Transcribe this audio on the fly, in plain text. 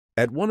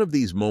At one of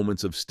these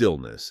moments of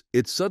stillness,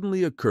 it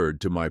suddenly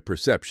occurred to my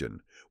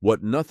perception,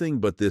 what nothing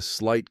but this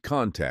slight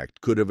contact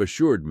could have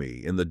assured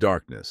me in the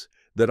darkness,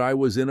 that I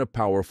was in a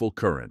powerful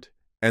current,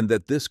 and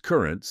that this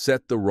current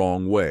set the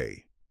wrong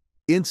way.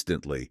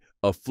 Instantly,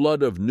 a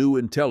flood of new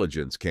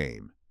intelligence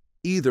came.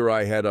 Either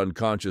I had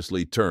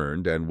unconsciously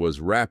turned and was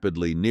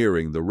rapidly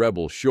nearing the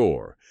rebel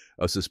shore,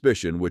 a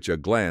suspicion which a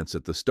glance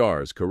at the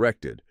stars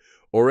corrected,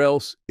 or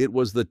else it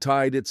was the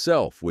tide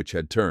itself which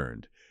had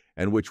turned,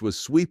 and which was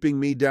sweeping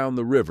me down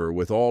the river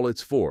with all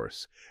its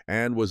force,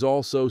 and was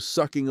also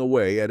sucking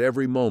away at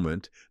every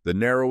moment the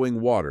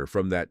narrowing water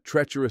from that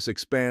treacherous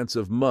expanse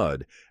of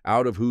mud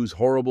out of whose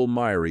horrible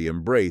miry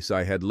embrace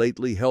I had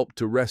lately helped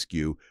to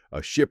rescue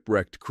a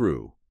shipwrecked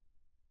crew.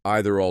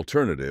 Either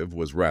alternative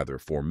was rather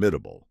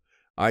formidable.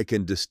 I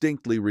can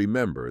distinctly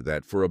remember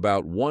that for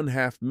about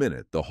 1/2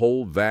 minute the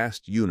whole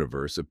vast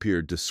universe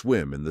appeared to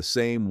swim in the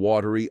same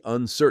watery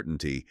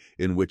uncertainty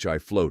in which I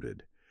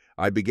floated.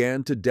 I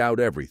began to doubt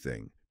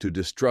everything, to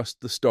distrust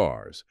the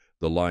stars,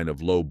 the line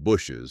of low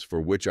bushes for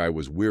which I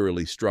was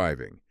wearily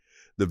striving,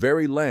 the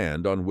very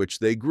land on which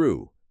they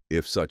grew,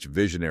 if such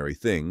visionary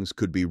things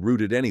could be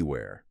rooted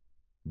anywhere.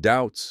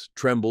 Doubts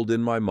trembled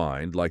in my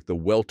mind like the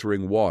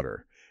weltering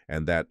water,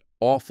 and that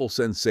awful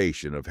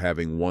sensation of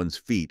having one's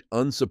feet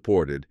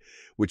unsupported,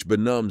 which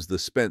benumbs the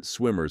spent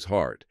swimmer's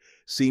heart,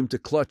 seemed to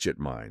clutch at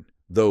mine,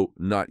 though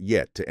not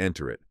yet to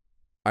enter it.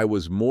 I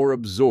was more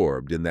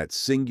absorbed in that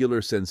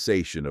singular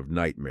sensation of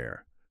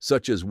nightmare,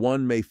 such as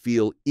one may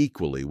feel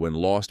equally when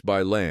lost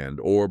by land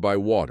or by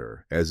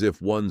water, as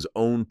if one's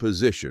own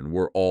position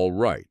were all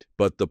right,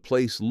 but the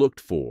place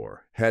looked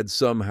for had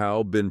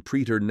somehow been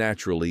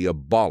preternaturally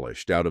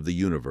abolished out of the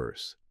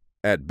universe.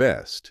 At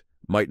best,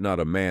 might not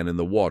a man in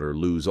the water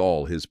lose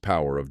all his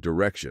power of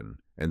direction,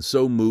 and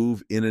so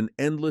move in an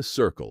endless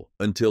circle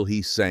until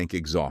he sank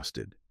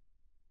exhausted?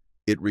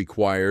 It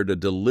required a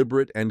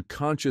deliberate and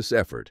conscious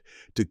effort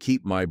to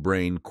keep my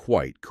brain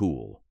quite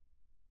cool.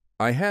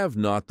 I have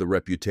not the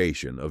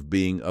reputation of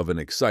being of an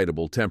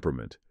excitable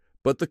temperament,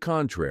 but the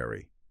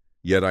contrary.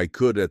 Yet I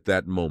could at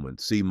that moment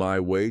see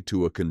my way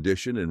to a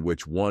condition in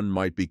which one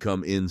might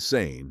become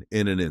insane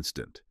in an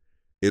instant.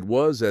 It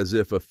was as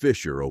if a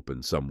fissure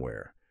opened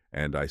somewhere,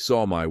 and I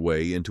saw my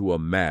way into a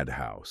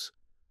madhouse.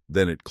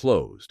 Then it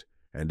closed,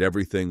 and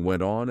everything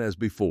went on as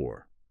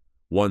before.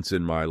 Once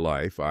in my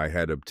life I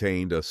had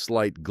obtained a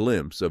slight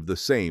glimpse of the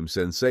same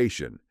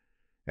sensation,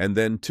 and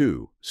then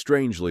too,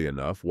 strangely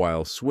enough,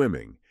 while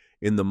swimming,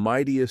 in the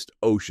mightiest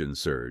ocean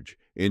surge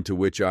into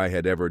which I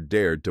had ever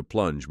dared to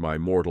plunge my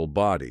mortal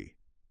body.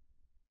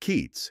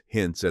 Keats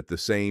hints at the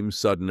same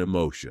sudden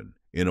emotion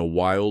in a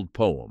wild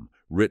poem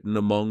written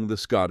among the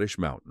Scottish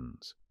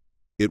mountains.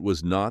 It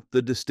was not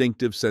the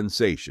distinctive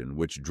sensation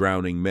which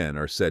drowning men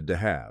are said to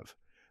have,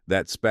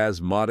 that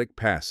spasmodic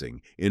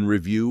passing in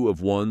review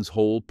of one's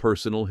whole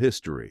personal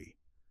history.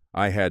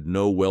 I had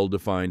no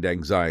well-defined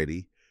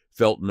anxiety,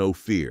 felt no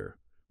fear,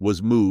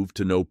 was moved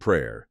to no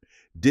prayer,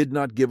 did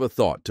not give a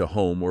thought to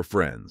home or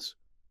friends.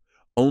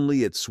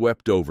 Only it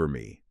swept over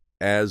me,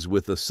 as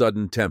with a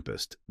sudden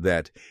tempest,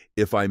 that,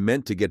 if I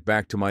meant to get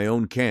back to my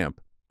own camp,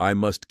 I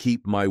must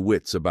keep my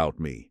wits about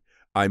me.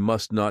 I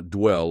must not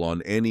dwell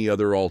on any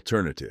other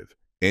alternative,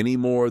 any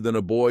more than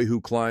a boy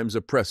who climbs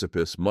a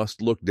precipice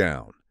must look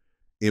down.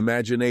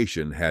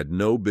 Imagination had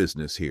no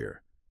business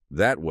here.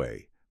 That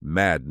way,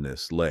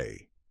 madness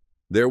lay.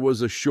 There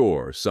was a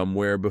shore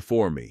somewhere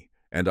before me,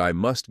 and I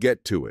must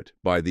get to it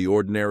by the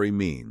ordinary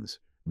means,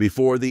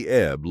 before the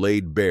ebb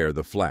laid bare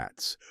the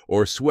flats,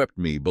 or swept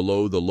me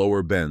below the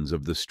lower bends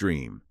of the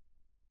stream.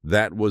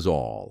 That was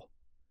all.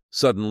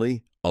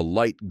 Suddenly, a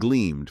light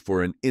gleamed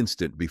for an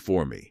instant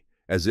before me,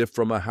 as if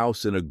from a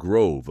house in a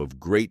grove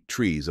of great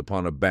trees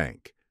upon a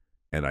bank,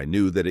 and I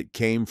knew that it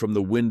came from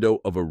the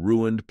window of a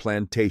ruined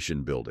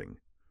plantation building,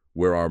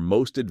 where our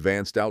most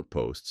advanced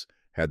outposts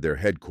had their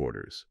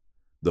headquarters.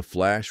 The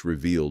flash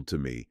revealed to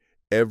me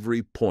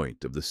every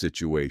point of the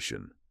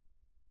situation.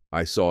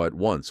 I saw at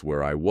once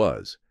where I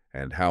was,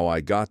 and how I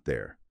got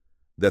there,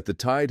 that the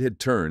tide had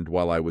turned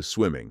while I was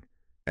swimming,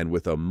 and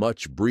with a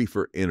much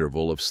briefer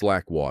interval of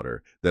slack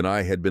water than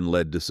I had been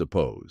led to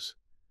suppose,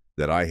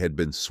 that I had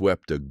been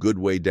swept a good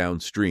way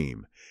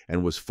downstream,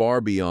 and was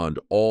far beyond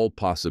all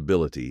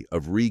possibility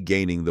of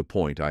regaining the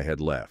point I had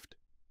left.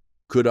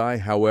 Could I,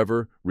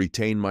 however,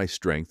 retain my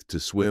strength to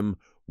swim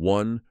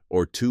 100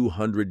 or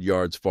 200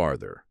 yards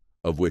farther,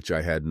 of which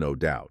I had no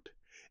doubt,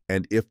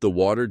 and if the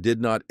water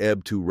did not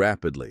ebb too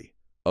rapidly,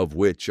 of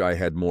which I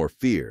had more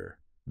fear,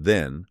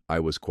 then I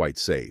was quite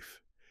safe.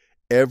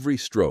 Every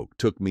stroke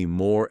took me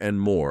more and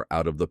more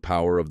out of the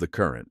power of the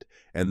current,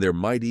 and there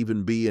might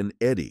even be an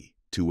eddy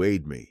to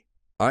aid me.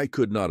 I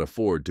could not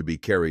afford to be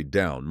carried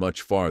down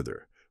much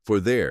farther, for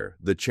there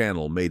the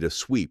channel made a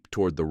sweep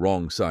toward the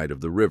wrong side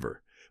of the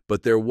river,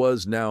 but there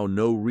was now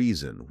no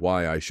reason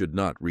why I should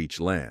not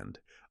reach land.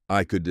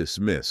 I could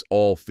dismiss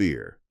all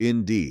fear,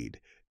 indeed,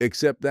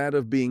 except that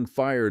of being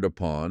fired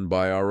upon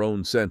by our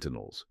own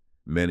sentinels,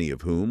 many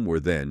of whom were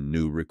then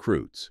new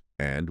recruits,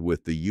 and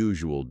with the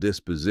usual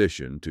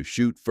disposition to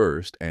shoot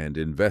first and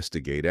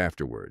investigate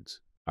afterwards.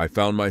 I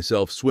found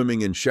myself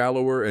swimming in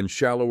shallower and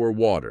shallower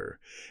water,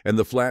 and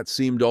the flat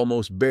seemed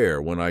almost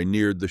bare when I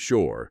neared the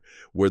shore,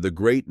 where the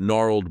great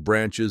gnarled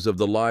branches of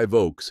the live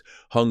oaks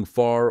hung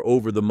far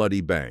over the muddy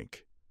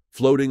bank.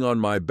 Floating on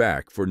my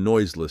back for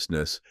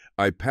noiselessness,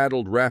 I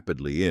paddled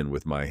rapidly in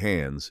with my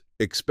hands,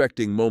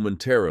 expecting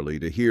momentarily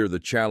to hear the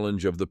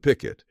challenge of the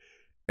picket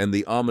and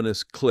the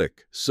ominous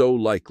click so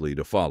likely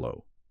to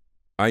follow.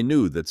 I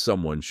knew that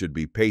someone should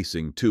be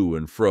pacing to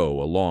and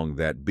fro along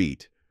that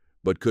beat,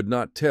 but could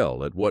not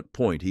tell at what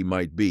point he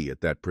might be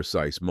at that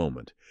precise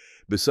moment.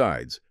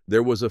 Besides,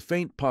 there was a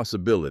faint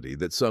possibility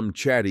that some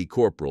chatty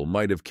corporal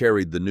might have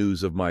carried the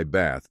news of my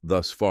bath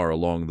thus far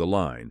along the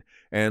line,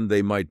 and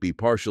they might be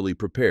partially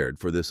prepared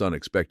for this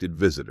unexpected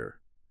visitor.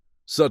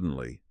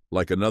 Suddenly,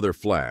 like another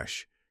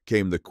flash,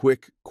 came the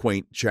quick,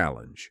 quaint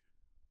challenge.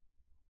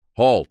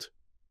 "Halt!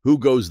 Who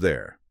goes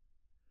there?"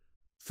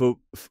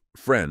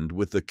 Friend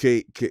with the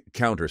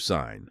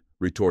countersign,"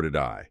 retorted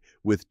I,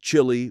 with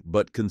chilly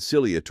but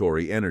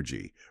conciliatory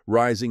energy,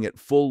 rising at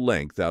full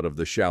length out of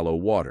the shallow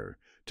water,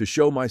 to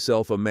show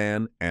myself a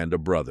man and a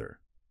brother.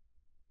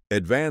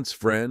 "Advance,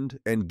 friend,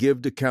 and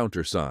give the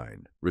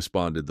countersign,"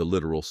 responded the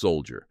literal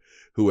soldier,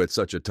 who at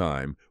such a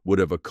time would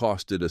have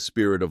accosted a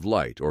spirit of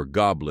light or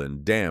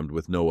goblin damned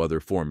with no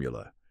other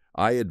formula.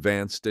 I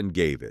advanced and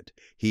gave it,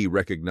 he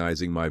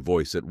recognizing my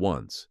voice at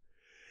once.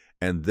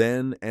 And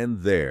then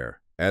and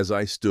there, as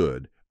I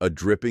stood, a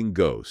dripping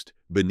ghost,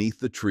 beneath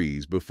the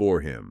trees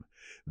before him,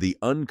 the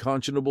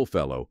unconscionable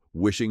fellow,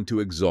 wishing to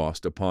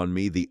exhaust upon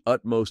me the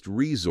utmost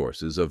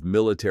resources of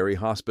military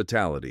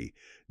hospitality,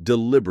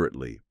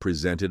 deliberately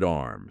presented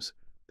arms.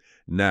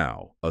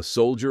 Now, a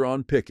soldier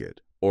on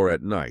picket, or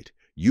at night,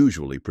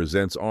 usually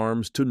presents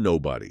arms to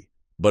nobody,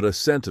 but a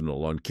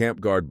sentinel on camp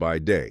guard by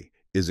day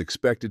is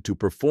expected to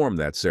perform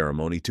that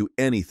ceremony to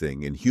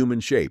anything in human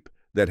shape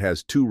that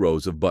has 2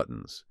 rows of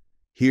buttons.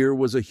 Here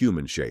was a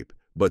human shape,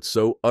 but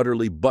so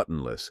utterly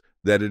buttonless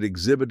that it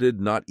exhibited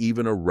not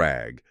even a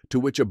rag to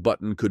which a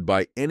button could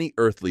by any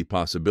earthly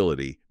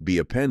possibility be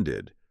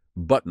appended,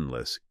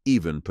 buttonless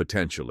even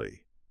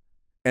potentially.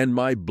 And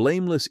my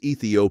blameless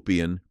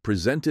Ethiopian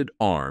presented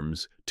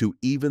arms to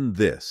even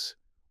this.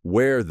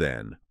 Where,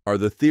 then, are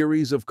the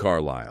theories of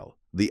Carlyle,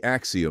 the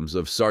axioms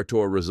of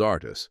Sartor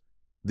Resartus,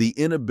 the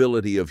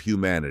inability of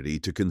humanity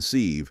to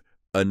conceive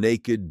a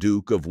naked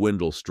Duke of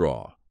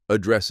Windlestraw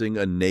addressing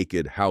a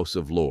naked House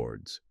of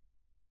Lords?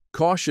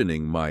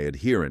 Cautioning my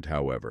adherent,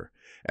 however,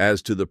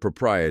 as to the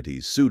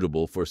proprieties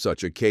suitable for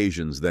such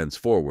occasions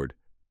thenceforward,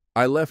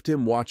 I left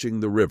him watching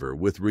the river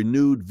with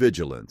renewed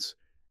vigilance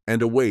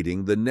and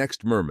awaiting the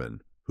next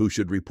merman who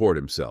should report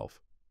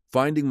himself.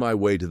 Finding my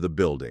way to the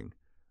building,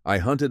 I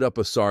hunted up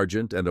a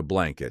sergeant and a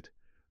blanket,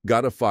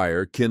 got a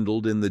fire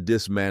kindled in the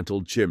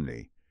dismantled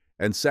chimney,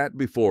 and sat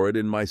before it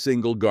in my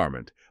single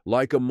garment,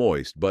 like a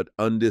moist but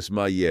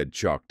undismayed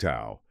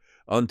Choctaw,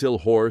 until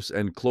horse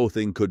and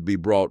clothing could be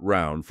brought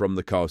round from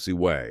the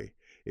causeway.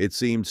 It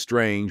seemed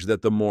strange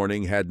that the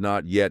morning had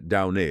not yet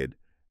dawned,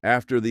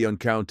 after the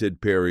uncounted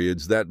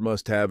periods that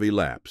must have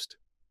elapsed.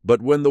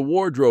 But when the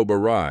wardrobe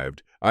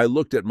arrived, I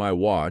looked at my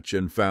watch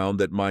and found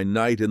that my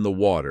night in the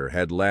water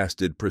had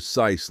lasted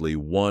precisely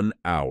 1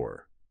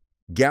 hour.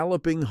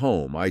 Galloping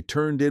home, I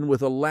turned in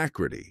with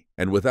alacrity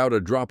and without a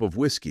drop of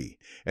whiskey,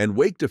 and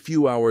waked a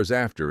few hours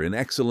after in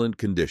excellent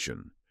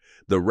condition.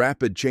 The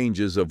rapid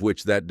changes of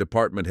which that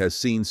department has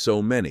seen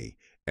so many,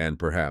 and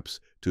perhaps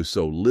to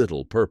so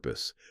little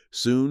purpose,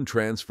 soon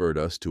transferred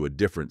us to a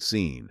different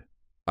scene.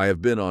 I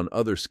have been on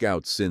other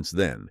scouts since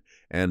then,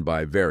 and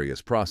by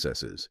various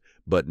processes,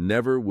 but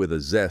never with a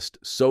zest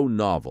so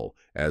novel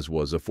as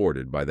was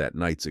afforded by that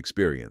night's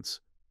experience.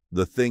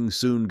 The thing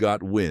soon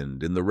got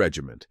wind in the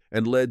regiment,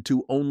 and led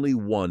to only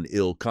one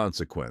ill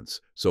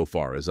consequence, so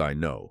far as I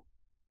know.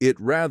 It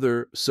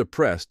rather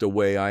suppressed a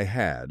way I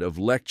had of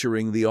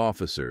lecturing the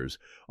officers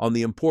on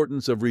the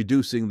importance of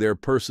reducing their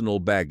personal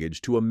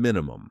baggage to a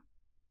minimum.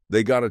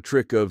 They got a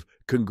trick of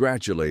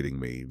congratulating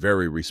me,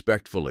 very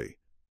respectfully,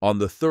 on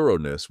the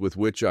thoroughness with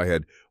which I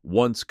had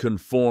once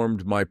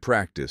conformed my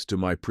practice to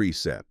my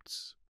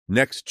precepts.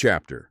 Next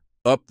chapter,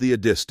 Up the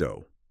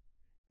Edisto.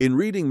 In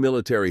reading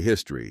military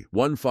history,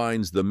 one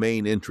finds the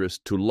main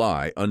interest to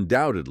lie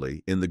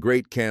undoubtedly in the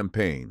great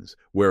campaigns,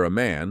 where a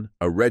man,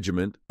 a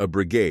regiment, a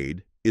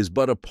brigade, is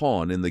but a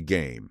pawn in the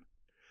game.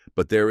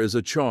 But there is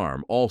a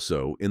charm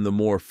also in the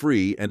more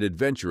free and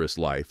adventurous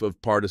life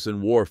of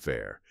partisan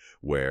warfare,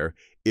 where,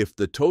 if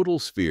the total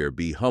sphere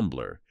be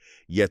humbler,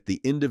 yet the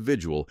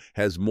individual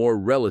has more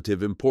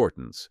relative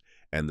importance,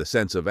 and the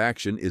sense of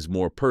action is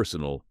more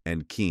personal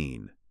and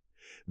keen.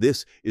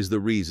 This is the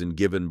reason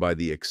given by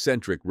the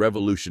eccentric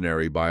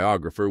revolutionary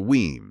biographer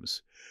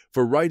Weems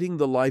for writing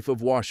the life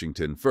of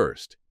Washington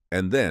first,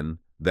 and then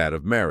that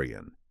of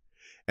Marion.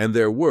 And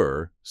there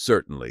were,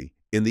 certainly,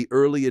 in the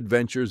early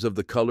adventures of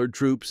the colored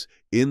troops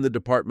in the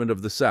Department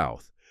of the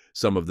South,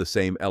 some of the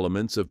same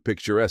elements of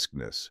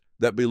picturesqueness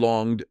that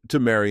belonged to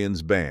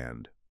Marion's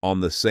band. On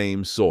the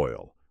same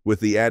soil, with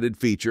the added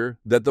feature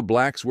that the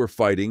blacks were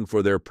fighting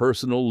for their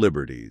personal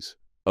liberties,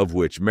 of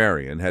which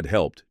Marion had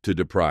helped to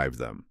deprive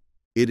them.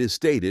 It is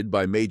stated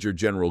by Major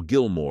General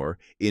Gillmore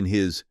in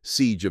his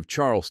Siege of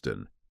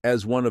Charleston,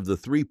 as one of the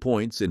 3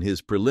 points in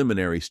his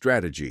preliminary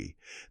strategy,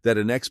 that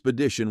an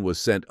expedition was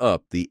sent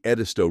up the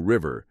Edisto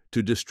River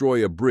to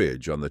destroy a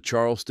bridge on the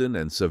Charleston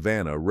and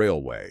Savannah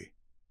Railway.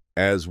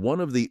 As one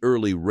of the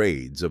early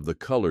raids of the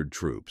colored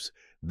troops,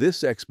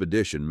 this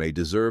expedition may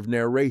deserve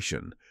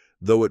narration,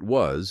 though it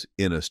was,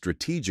 in a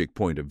strategic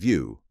point of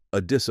view,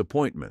 a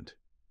disappointment.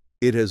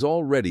 It has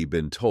already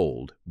been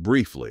told,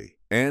 briefly,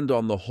 and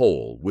on the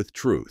whole with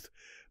truth,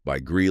 by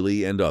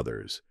Greeley and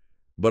others,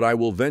 but I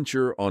will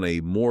venture on a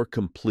more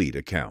complete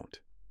account.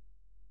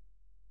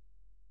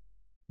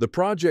 The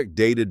project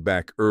dated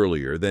back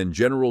earlier than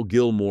General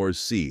Gillmore's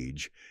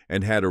siege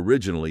and had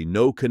originally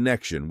no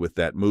connection with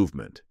that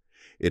movement.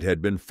 It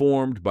had been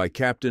formed by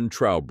Captain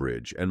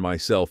Trowbridge and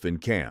myself in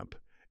camp,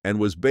 and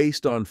was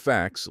based on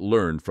facts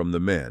learned from the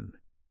men.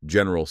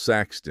 General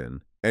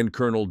Saxton and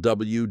Colonel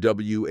W.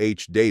 W.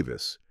 H.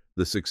 Davis,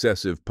 the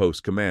successive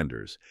post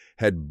commanders,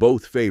 had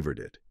both favored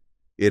it.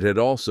 It had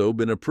also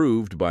been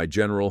approved by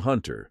General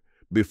Hunter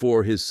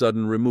before his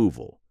sudden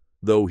removal,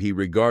 though he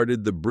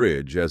regarded the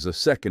bridge as a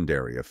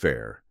secondary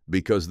affair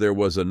because there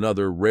was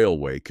another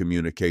railway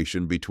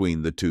communication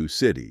between the two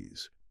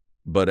cities.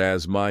 But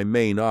as my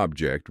main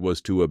object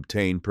was to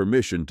obtain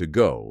permission to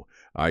go,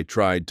 I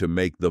tried to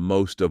make the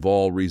most of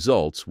all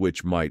results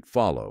which might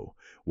follow,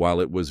 while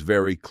it was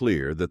very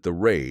clear that the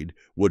raid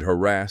would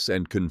harass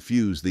and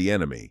confuse the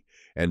enemy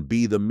and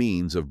be the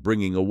means of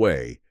bringing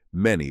away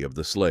many of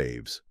the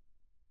slaves.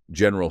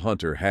 General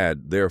Hunter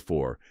had,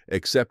 therefore,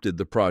 accepted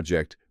the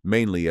project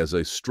mainly as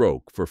a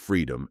stroke for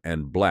freedom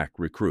and black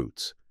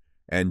recruits,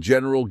 and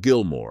General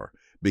Gillmore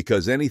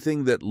because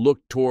anything that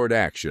looked toward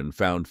action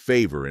found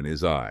favor in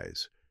his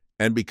eyes,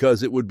 and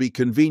because it would be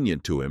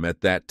convenient to him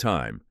at that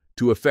time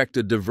to effect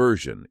a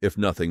diversion, if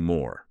nothing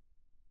more.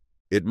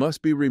 It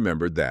must be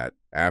remembered that,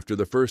 after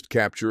the first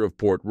capture of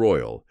Port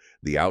Royal,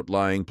 the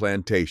outlying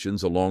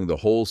plantations along the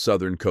whole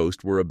southern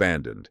coast were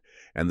abandoned,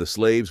 and the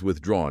slaves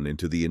withdrawn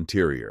into the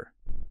interior.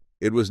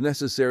 It was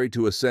necessary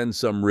to ascend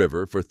some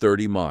river for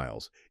 30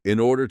 miles in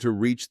order to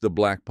reach the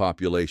black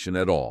population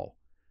at all.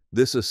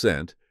 This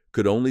ascent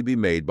could only be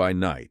made by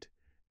night,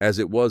 as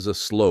it was a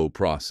slow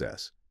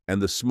process,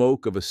 and the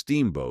smoke of a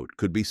steamboat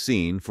could be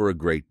seen for a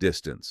great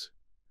distance.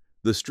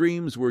 The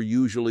streams were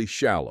usually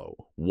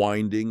shallow,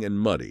 winding, and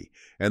muddy,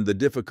 and the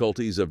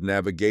difficulties of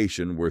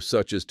navigation were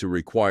such as to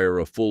require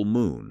a full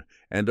moon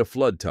and a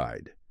flood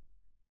tide.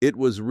 It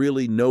was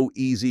really no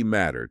easy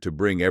matter to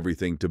bring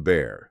everything to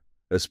bear,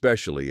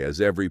 especially as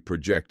every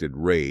projected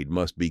raid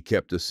must be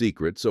kept a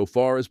secret so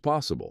far as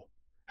possible.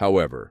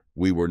 However,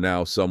 we were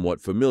now somewhat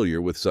familiar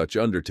with such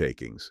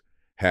undertakings,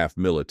 half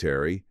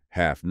military,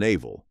 half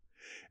naval,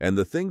 and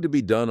the thing to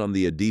be done on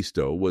the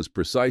Edisto was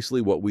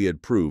precisely what we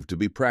had proved to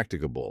be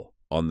practicable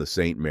on the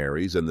St.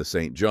 Mary's and the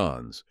St.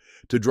 John's,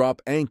 to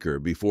drop anchor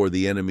before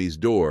the enemy's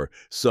door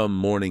some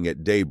morning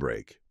at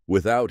daybreak,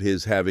 without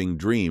his having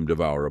dreamed of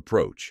our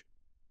approach.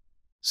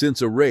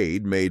 Since a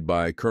raid made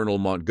by Colonel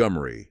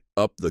Montgomery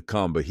up the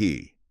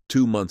Combahee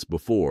 2 months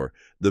before,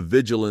 the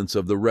vigilance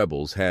of the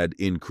rebels had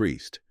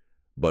increased,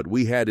 but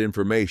we had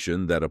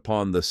information that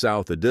upon the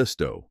South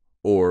Edisto,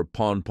 or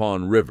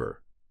Pompon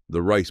River,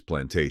 the rice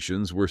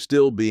plantations were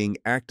still being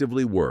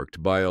actively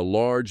worked by a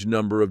large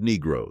number of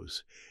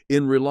Negroes,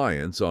 in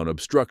reliance on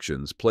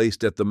obstructions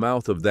placed at the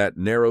mouth of that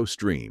narrow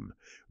stream,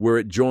 where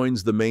it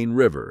joins the main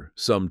river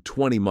some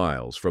 20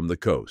 miles from the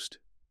coast.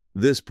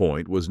 This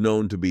point was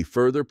known to be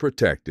further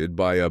protected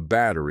by a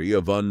battery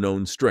of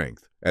unknown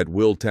strength at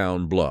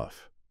Willtown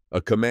Bluff,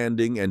 a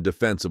commanding and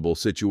defensible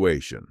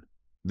situation.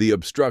 The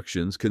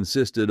obstructions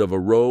consisted of a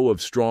row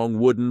of strong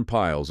wooden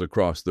piles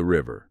across the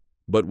river,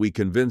 but we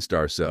convinced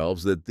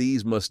ourselves that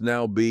these must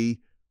now be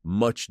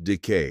much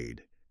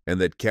decayed, and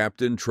that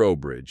Captain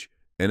Trowbridge,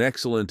 an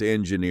excellent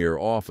engineer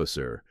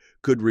officer,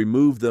 could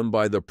remove them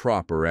by the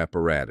proper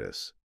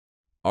apparatus.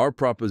 Our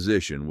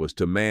proposition was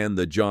to man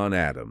the John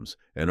Adams,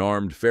 an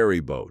armed ferry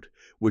boat,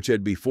 which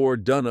had before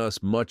done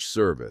us much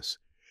service,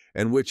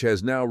 and which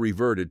has now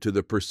reverted to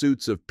the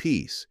pursuits of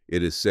peace,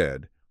 it is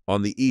said,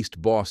 on the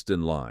East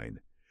Boston line,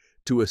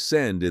 to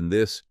ascend in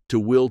this to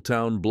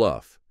Willtown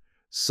Bluff,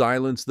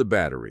 silence the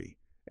battery,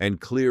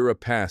 and clear a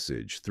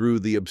passage through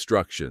the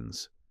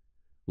obstructions.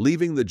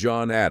 Leaving the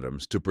John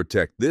Adams to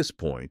protect this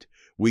point,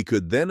 we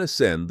could then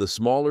ascend the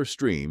smaller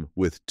stream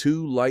with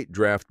 2 light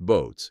draft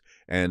boats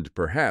and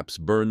perhaps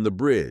burn the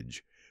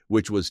bridge,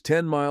 which was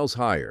 10 miles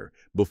higher,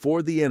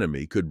 before the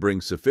enemy could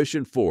bring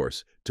sufficient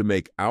force to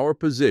make our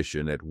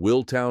position at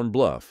Willtown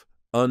Bluff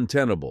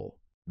untenable.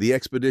 The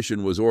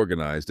expedition was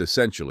organized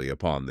essentially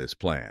upon this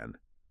plan.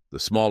 The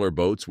smaller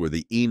boats were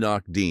the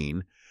Enoch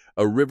Dean,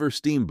 a river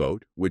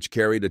steamboat which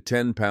carried a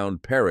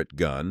 10-pound Parrott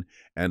gun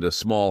and a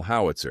small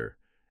howitzer,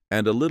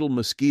 and a little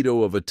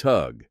mosquito of a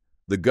tug,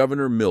 the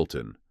Governor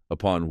Milton,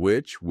 upon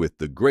which, with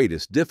the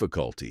greatest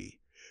difficulty,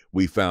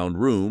 we found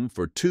room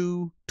for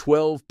 2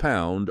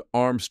 12-pound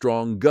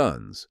Armstrong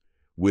guns,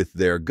 with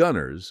their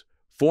gunners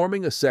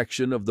forming a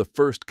section of the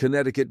 1st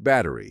Connecticut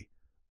Battery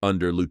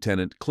under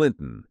Lieutenant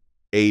Clinton,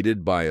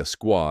 aided by a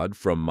squad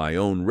from my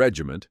own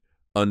regiment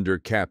under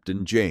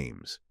Captain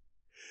James.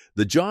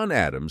 The John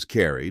Adams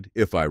carried,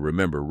 if I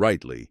remember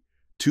rightly,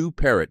 2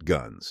 Parrott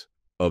guns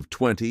of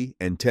 20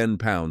 and 10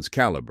 pounds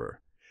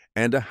caliber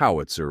and a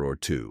howitzer or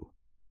 2.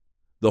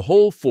 The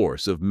whole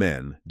force of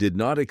men did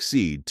not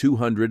exceed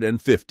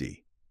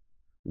 250.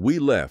 We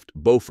left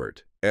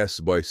Beaufort,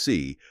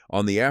 S.B.C.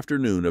 on the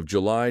afternoon of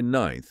July 9,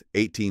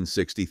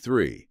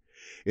 1863.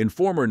 In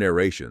former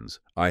narrations,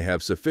 I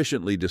have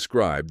sufficiently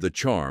described the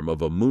charm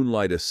of a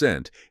moonlight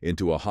ascent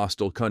into a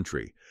hostile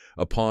country,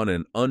 upon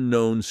an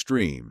unknown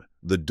stream,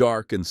 the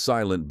dark and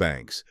silent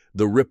banks,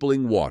 the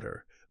rippling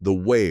water, the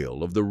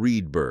wail of the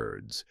reed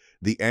birds,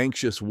 the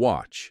anxious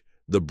watch,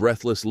 the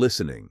breathless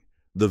listening,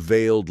 the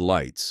veiled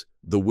lights,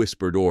 the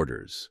whispered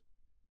orders.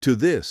 To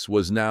this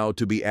was now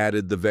to be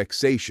added the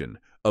vexation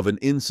of an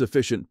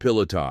insufficient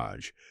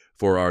pilotage,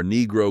 for our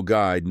Negro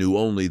guide knew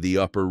only the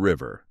upper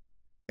river,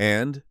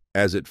 and,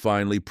 as it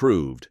finally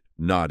proved,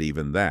 not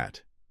even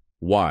that,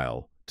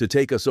 while, to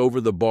take us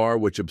over the bar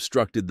which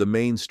obstructed the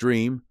main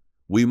stream,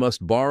 we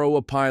must borrow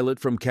a pilot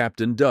from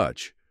Captain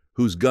Dutch,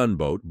 whose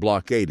gunboat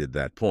blockaded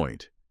that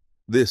point.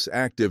 This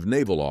active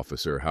naval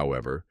officer,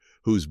 however,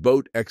 whose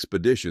boat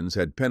expeditions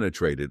had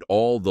penetrated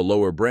all the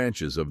lower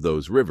branches of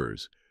those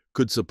rivers,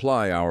 could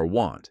supply our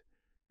want,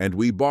 and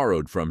we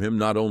borrowed from him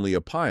not only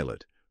a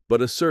pilot,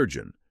 but a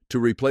surgeon, to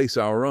replace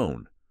our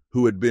own,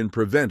 who had been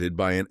prevented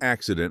by an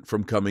accident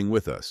from coming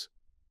with us.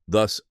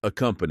 Thus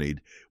accompanied,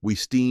 we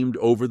steamed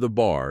over the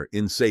bar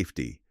in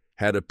safety,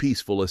 had a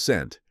peaceful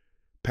ascent,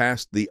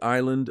 passed the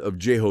island of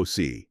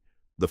Jehosi,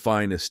 the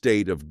fine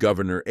estate of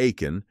Governor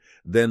Aiken,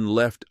 then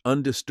left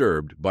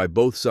undisturbed by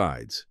both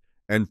sides,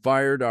 and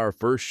fired our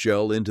first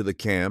shell into the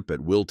camp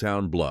at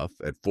Willtown Bluff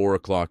at 4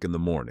 o'clock in the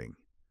morning.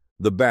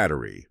 The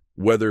battery,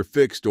 whether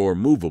fixed or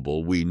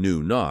movable we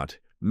knew not,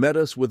 met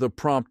us with a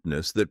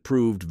promptness that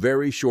proved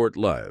very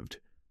short-lived.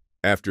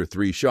 After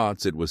 3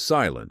 shots it was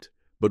silent,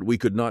 but we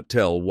could not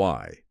tell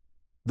why.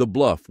 The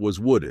bluff was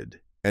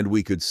wooded, and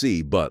we could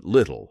see but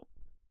little.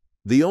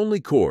 The only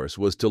course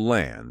was to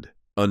land,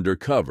 under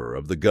cover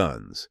of the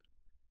guns.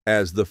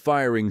 As the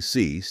firing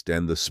ceased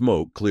and the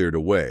smoke cleared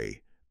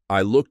away,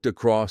 I looked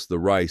across the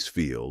rice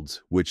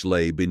fields which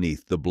lay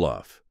beneath the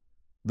bluff.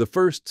 The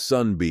first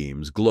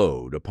sunbeams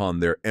glowed upon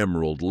their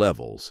emerald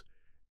levels,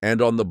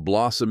 and on the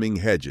blossoming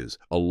hedges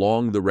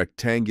along the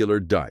rectangular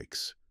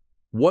dikes.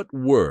 What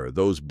were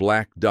those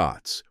black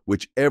dots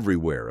which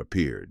everywhere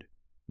appeared?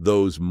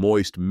 Those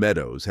moist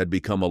meadows had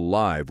become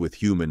alive with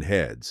human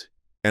heads,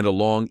 and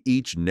along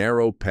each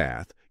narrow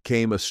path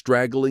came a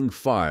straggling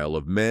file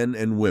of men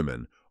and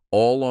women,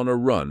 all on a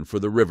run for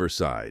the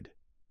riverside.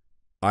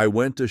 I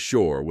went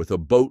ashore with a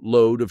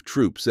boatload of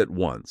troops at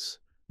once.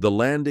 The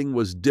landing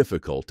was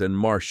difficult and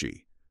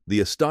marshy.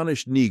 The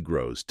astonished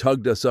Negroes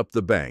tugged us up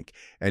the bank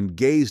and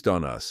gazed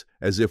on us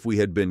as if we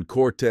had been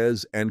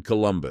Cortez and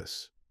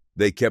Columbus.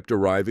 They kept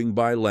arriving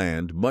by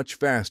land much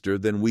faster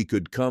than we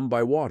could come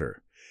by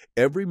water.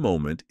 Every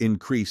moment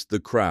increased the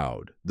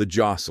crowd, the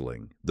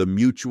jostling, the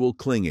mutual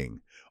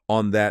clinging,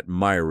 on that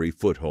miry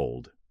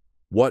foothold.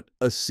 What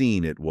a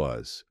scene it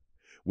was!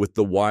 With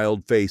the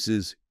wild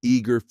faces,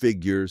 eager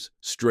figures,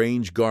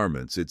 strange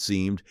garments, it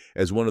seemed,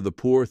 as one of the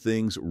poor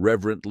things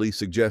reverently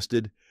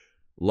suggested,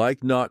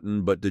 like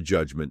naughtin but to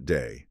Judgment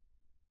Day.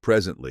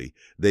 Presently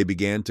they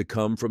began to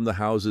come from the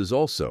houses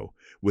also,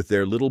 with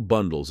their little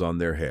bundles on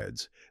their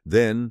heads,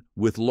 then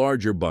with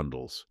larger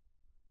bundles.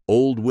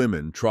 Old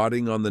women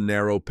trotting on the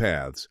narrow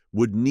paths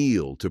would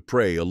kneel to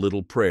pray a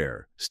little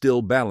prayer,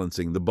 still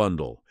balancing the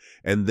bundle,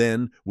 and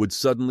then would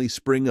suddenly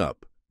spring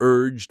up,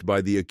 urged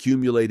by the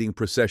accumulating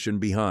procession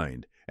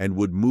behind, and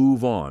would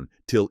move on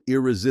till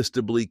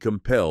irresistibly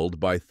compelled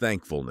by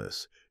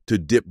thankfulness to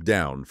dip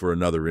down for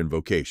another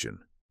invocation.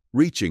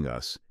 Reaching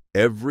us,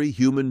 every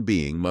human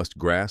being must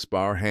grasp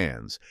our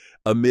hands,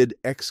 amid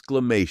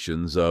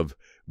exclamations of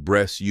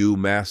 "Bress you,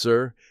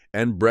 masser,"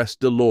 and "Bress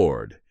de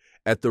Lord,"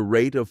 at the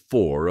rate of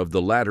 4 of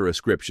the latter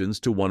ascriptions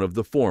to one of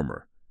the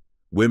former.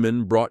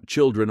 Women brought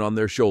children on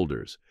their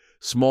shoulders.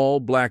 Small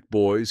black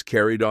boys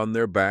carried on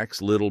their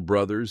backs little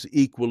brothers,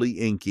 equally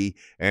inky,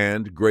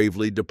 and,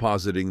 gravely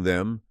depositing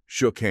them,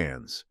 shook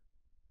hands.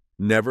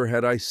 Never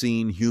had I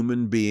seen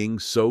human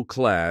beings so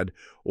clad,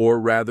 or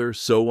rather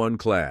so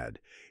unclad,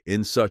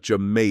 in such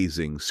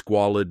amazing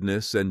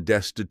squalidness and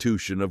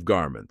destitution of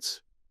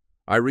garments.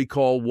 I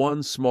recall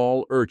one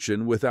small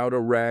urchin without a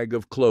rag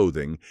of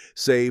clothing,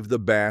 save the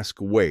basque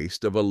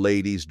waist of a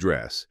lady's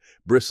dress,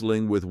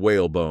 bristling with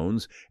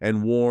whalebones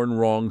and worn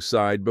wrong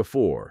side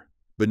before,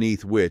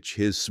 beneath which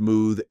his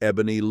smooth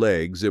ebony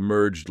legs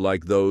emerged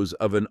like those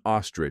of an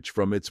ostrich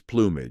from its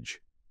plumage.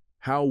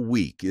 How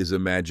weak is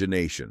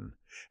imagination,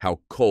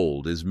 how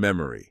cold is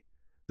memory,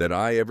 that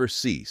I ever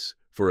cease,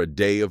 for a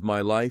day of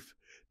my life,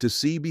 to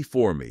see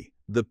before me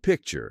the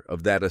picture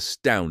of that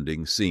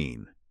astounding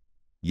scene.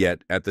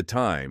 Yet at the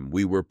time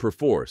we were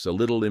perforce a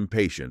little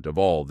impatient of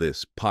all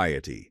this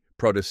piety,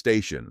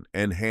 protestation,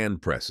 and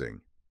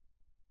hand-pressing.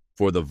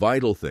 For the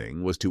vital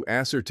thing was to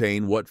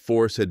ascertain what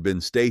force had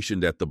been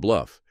stationed at the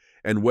bluff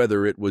and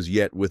whether it was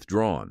yet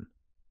withdrawn.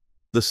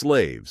 The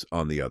slaves,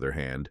 on the other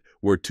hand,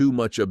 were too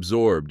much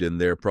absorbed in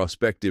their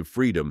prospective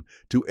freedom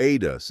to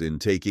aid us in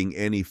taking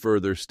any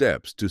further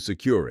steps to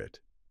secure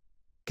it.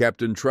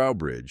 Captain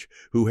Trowbridge,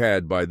 who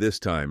had by this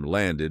time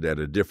landed at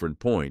a different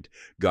point,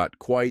 got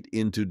quite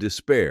into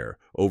despair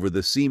over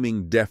the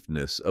seeming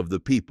deafness of the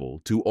people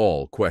to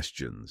all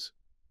questions.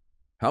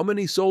 "How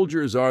many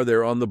soldiers are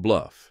there on the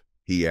bluff?"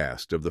 he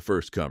asked of the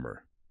first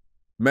comer.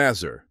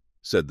 "Masser,"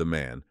 said the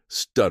man,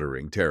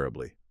 stuttering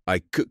terribly.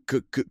 "I c.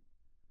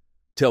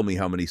 "Tell me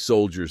how many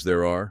soldiers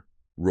there are,"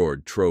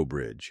 roared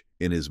Trowbridge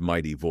in his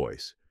mighty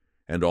voice,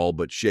 and all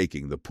but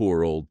shaking the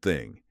poor old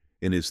thing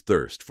in his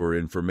thirst for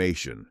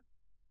information.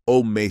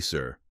 "Oh,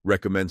 Macer,"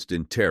 recommenced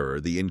in terror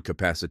the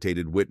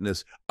incapacitated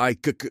witness, "I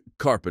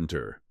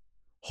Carpenter,"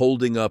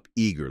 holding up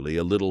eagerly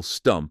a little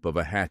stump of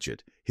a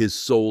hatchet, his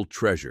sole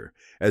treasure,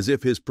 as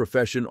if his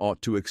profession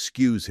ought to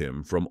excuse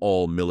him from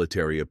all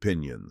military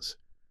opinions.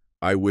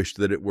 I wished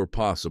that it were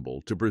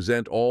possible to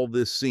present all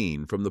this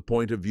scene from the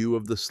point of view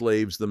of the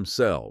slaves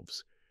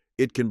themselves.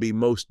 It can be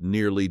most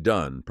nearly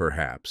done,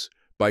 perhaps,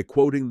 by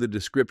quoting the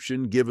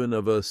description given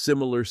of a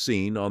similar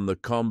scene on the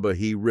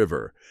Combahee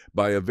River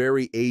by a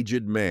very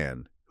aged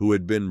man who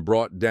had been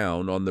brought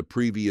down on the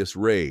previous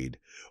raid,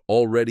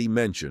 already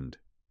mentioned.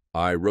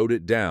 I wrote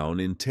it down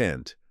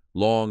intent,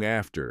 long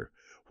after,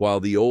 while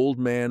the old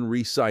man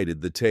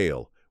recited the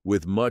tale,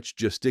 with much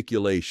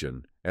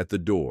gesticulation, at the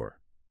door.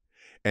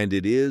 And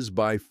it is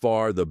by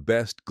far the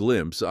best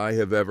glimpse I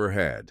have ever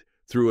had,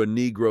 through a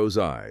Negro's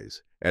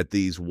eyes, at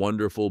these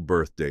wonderful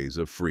birthdays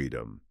of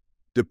freedom.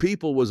 "De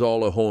people was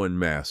all a-hoeing,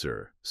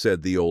 masser,"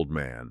 said the old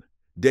man.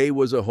 "Dey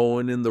was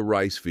a-hoeing in the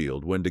rice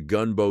field when de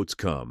gunboats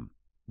come.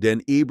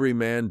 Den ebery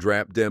man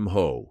drap dem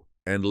hoe,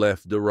 and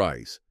left de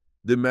rice.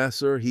 De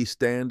masser he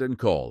stand and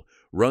call,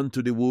 'Run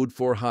to de wood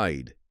for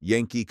hide.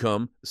 Yankee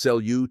come, sell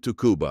you to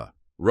Cuba.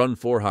 Run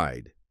for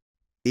hide.'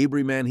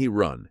 Ebery man he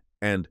run,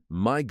 and,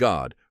 my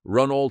God,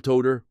 run all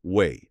toder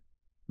way.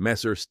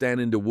 Masser stand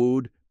in de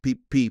wood,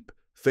 peep peep,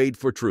 fade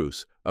for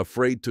truce,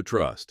 afraid to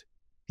trust.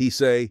 He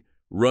say,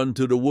 'Run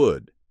to the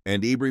wood,'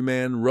 and ebery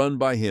man run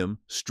by him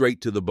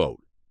straight to the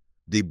boat.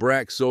 De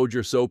brack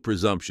soldier so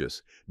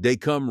presumptuous, dey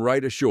come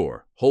right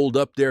ashore, hold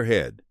up their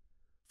head.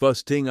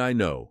 Fust ting I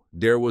know,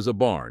 there was a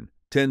barn,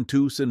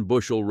 10,000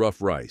 bushel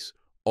rough rice,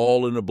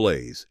 all in a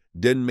blaze,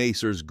 den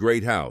Macer's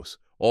great house,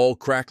 all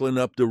cracklin'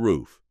 up the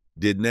roof.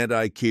 Did net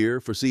I keer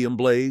for see 'em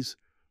blaze?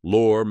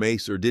 Lor,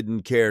 Macer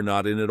didn't care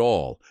not in at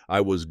all.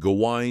 I was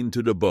gwine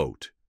to the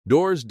boat."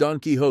 Dor's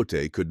Don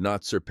Quixote could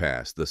not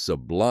surpass the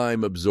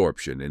sublime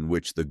absorption in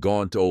which the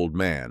gaunt old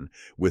man,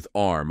 with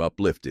arm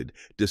uplifted,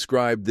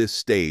 described this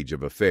stage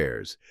of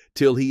affairs,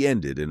 till he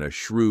ended in a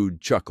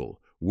shrewd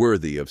chuckle,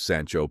 worthy of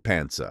Sancho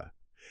Panza.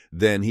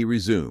 Then he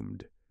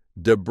resumed,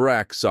 "De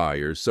brack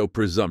sires so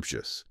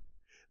presumptuous."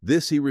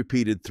 This he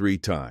repeated 3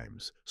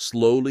 times,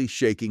 slowly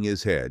shaking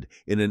his head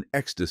in an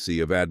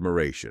ecstasy of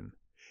admiration.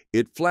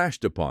 It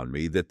flashed upon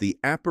me that the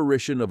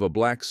apparition of a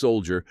black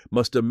soldier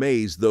must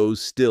amaze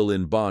those still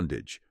in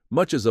bondage,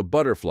 much as a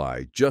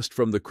butterfly just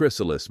from the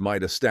chrysalis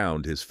might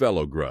astound his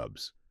fellow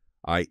grubs.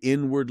 I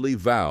inwardly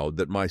vowed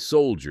that my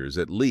soldiers,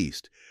 at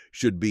least,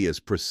 should be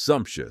as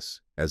presumptuous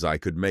as I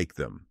could make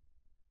them.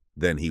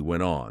 Then he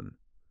went on,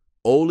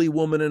 "Oly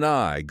woman and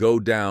I go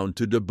down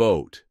to de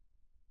boat.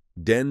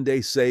 Den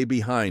dey say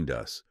behind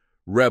us,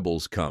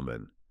 'Rebels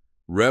comin',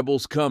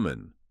 rebels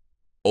comin'.'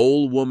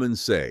 Ole woman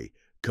say,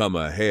 'Come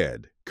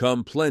ahead,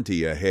 come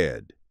plenty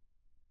ahead.'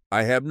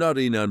 I have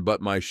nothing on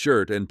but my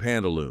shirt and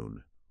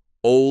pantaloon.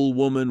 Ole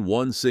woman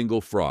one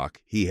single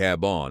frock he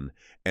have on,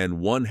 and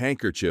one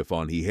handkerchief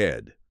on he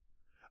head.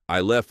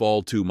 I left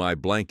all to my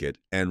blanket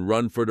and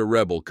run for the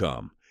rebel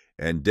come,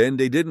 and den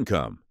they didn't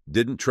come,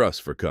 didn't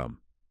trust for come.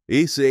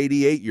 He's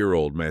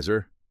 88-year-old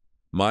measure.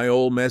 My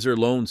old measure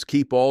loans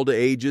keep all the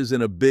ages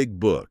in a big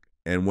book,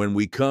 and when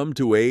we come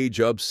to age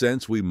up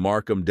sense we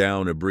mark 'em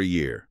down every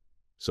year.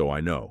 So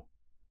I know.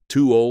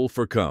 Too old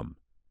for come.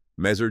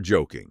 Measure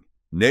joking.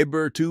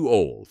 Neber too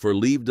old for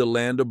leave the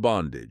land of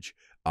bondage.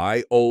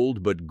 I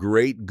old but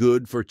great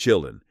good for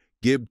chillin.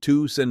 Give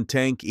 2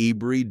 centank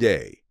every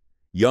day.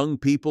 Young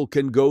people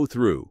can go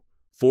through,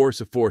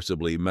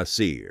 forcibly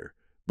masir,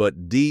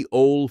 but de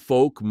old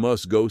folk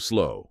must go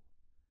slow."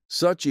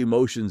 Such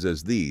emotions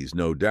as these,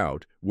 no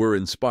doubt, were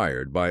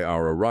inspired by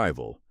our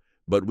arrival,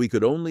 but we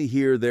could only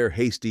hear their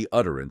hasty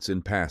utterance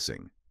in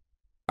passing.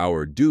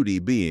 Our duty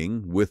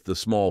being, with the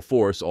small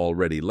force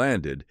already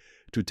landed,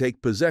 to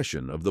take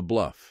possession of the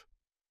bluff.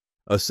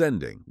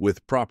 Ascending,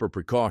 with proper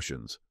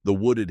precautions, the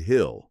wooded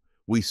hill,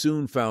 we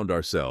soon found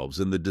ourselves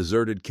in the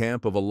deserted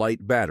camp of a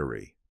light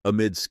battery,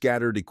 amid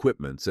scattered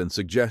equipments and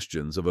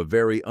suggestions of a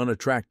very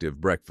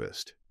unattractive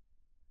breakfast.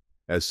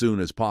 As soon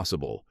as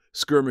possible,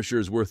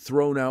 skirmishers were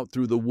thrown out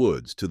through the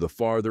woods to the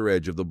farther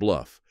edge of the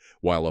bluff,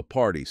 while a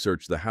party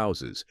searched the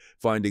houses,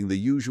 finding the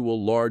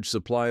usual large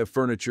supply of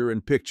furniture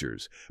and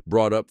pictures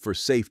brought up for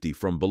safety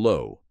from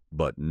below,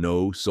 but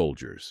no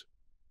soldiers.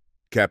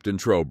 Captain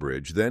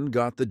Trowbridge then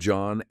got the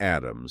John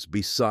Adams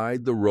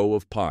beside the row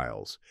of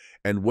piles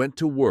and went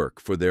to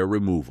work for their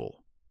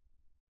removal.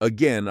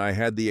 Again, I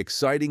had the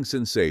exciting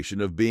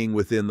sensation of being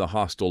within the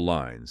hostile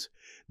lines,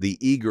 the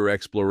eager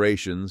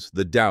explorations,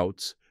 the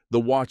doubts, the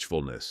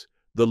watchfulness,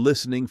 the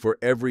listening for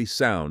every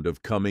sound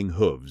of coming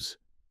hooves.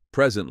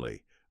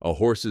 Presently, a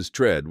horse's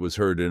tread was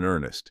heard in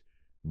earnest,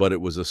 but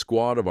it was a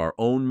squad of our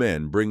own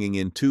men bringing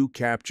in 2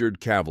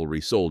 captured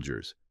cavalry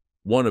soldiers.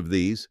 One of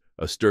these,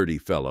 a sturdy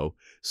fellow,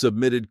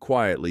 submitted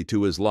quietly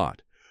to his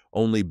lot,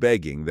 only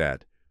begging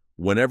that,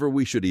 whenever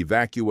we should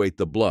evacuate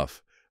the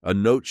bluff, a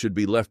note should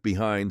be left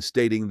behind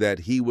stating that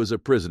he was a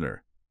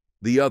prisoner.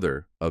 The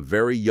other, a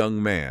very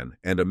young man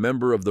and a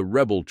member of the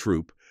rebel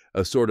troop,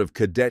 a sort of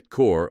cadet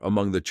corps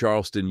among the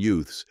Charleston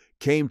youths,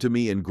 came to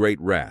me in great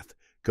wrath,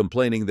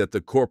 complaining that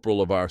the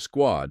corporal of our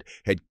squad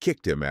had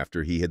kicked him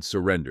after he had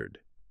surrendered.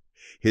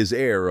 His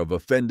air of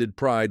offended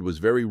pride was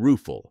very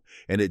rueful,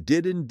 and it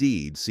did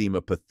indeed seem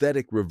a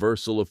pathetic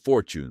reversal of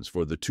fortunes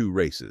for the 2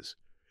 races.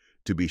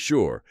 To be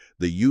sure,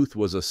 the youth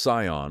was a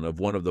scion of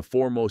one of the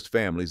foremost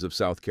families of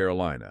South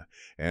Carolina,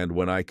 and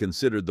when I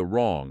considered the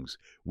wrongs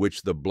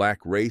which the black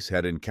race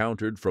had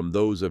encountered from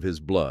those of his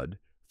blood,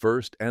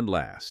 first and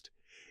last,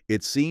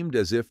 it seemed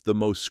as if the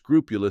most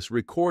scrupulous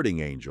recording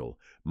angel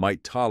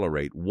might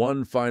tolerate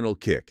one final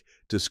kick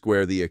to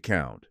square the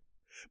account.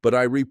 But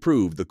I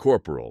reproved the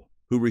corporal,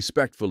 who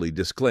respectfully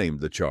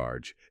disclaimed the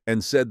charge,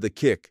 and said the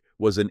kick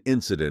was an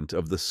incident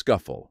of the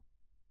scuffle.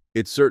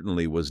 It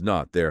certainly was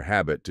not their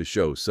habit to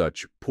show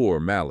such poor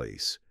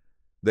malice.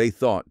 They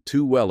thought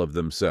too well of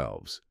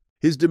themselves.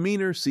 His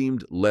demeanor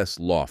seemed less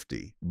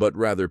lofty, but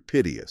rather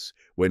piteous,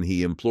 when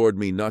he implored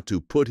me not to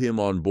put him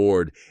on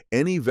board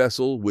any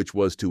vessel which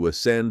was to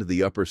ascend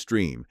the upper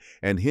stream,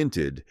 and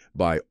hinted,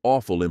 by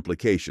awful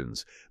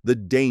implications, the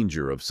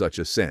danger of such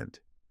ascent.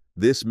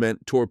 This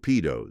meant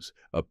torpedoes,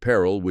 a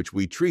peril which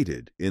we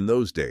treated, in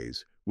those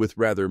days, with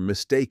rather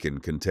mistaken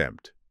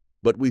contempt.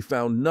 But we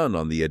found none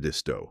on the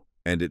Edisto,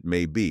 and it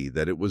may be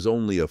that it was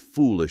only a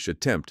foolish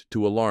attempt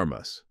to alarm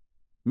us.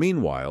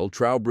 Meanwhile,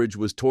 Trowbridge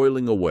was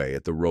toiling away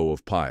at the row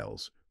of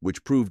piles,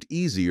 which proved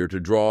easier to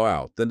draw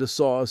out than to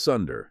saw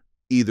asunder,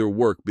 either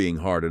work being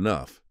hard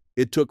enough.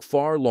 It took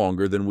far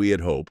longer than we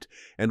had hoped,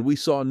 and we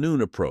saw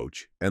noon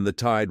approach and the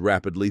tide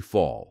rapidly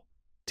fall,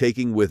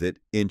 taking with it,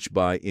 inch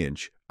by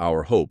inch,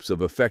 our hopes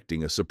of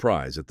effecting a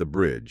surprise at the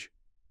bridge.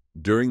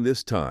 During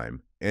this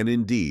time, and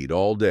indeed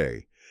all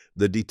day,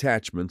 the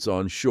detachments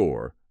on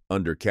shore,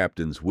 under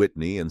Captains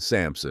Whitney and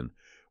Sampson,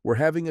 were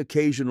having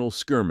occasional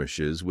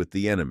skirmishes with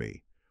the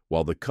enemy,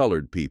 while the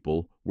colored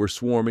people were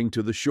swarming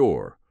to the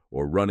shore,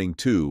 or running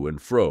to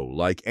and fro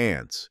like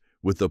ants,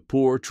 with the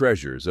poor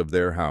treasures of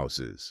their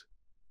houses.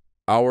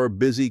 Our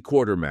busy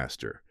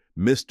quartermaster,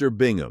 Mr.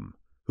 Bingham,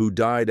 who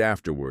died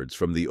afterwards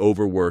from the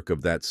overwork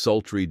of that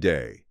sultry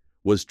day,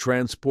 was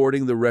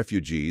transporting the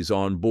refugees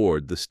on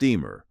board the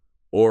steamer,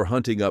 or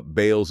hunting up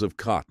bales of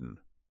cotton,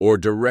 or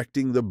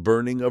directing the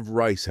burning of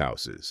rice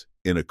houses,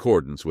 in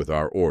accordance with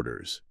our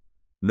orders.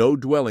 No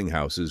dwelling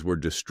houses were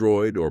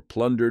destroyed or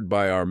plundered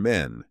by our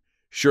men,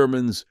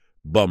 Sherman's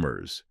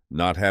bummers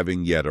not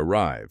having yet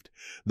arrived,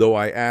 though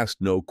I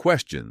asked no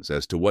questions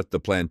as to what the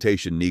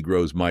plantation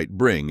Negroes might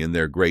bring in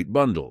their great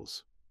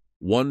bundles.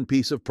 One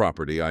piece of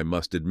property, I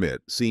must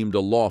admit, seemed a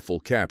lawful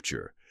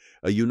capture,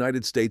 a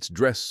United States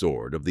dress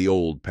sword of the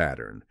old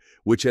pattern,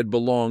 which had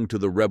belonged to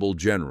the rebel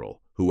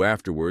general, who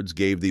afterwards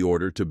gave the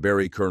order to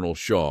bury Colonel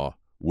Shaw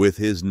with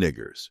his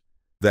niggers.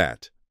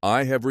 That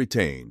I have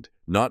retained,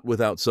 not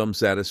without some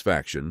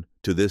satisfaction,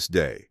 to this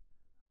day.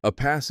 A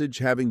passage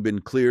having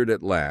been cleared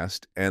at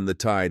last, and the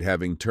tide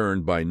having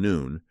turned by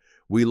noon,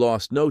 we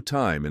lost no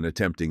time in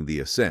attempting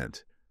the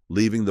ascent,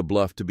 leaving the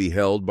bluff to be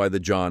held by the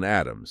John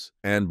Adams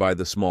and by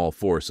the small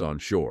force on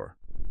shore.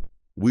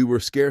 We were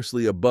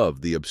scarcely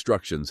above the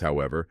obstructions,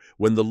 however,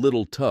 when the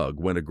little tug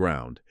went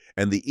aground,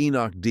 and the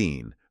Enoch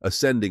Dean,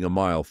 ascending a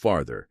mile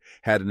farther,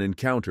 had an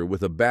encounter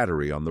with a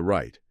battery on the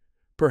right,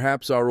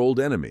 perhaps our old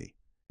enemy,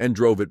 and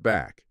drove it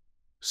back.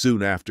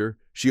 Soon after,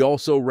 she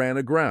also ran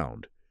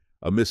aground,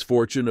 a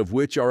misfortune of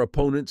which our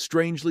opponent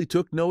strangely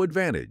took no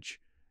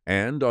advantage,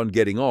 and, on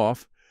getting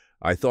off,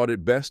 I thought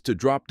it best to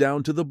drop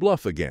down to the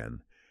bluff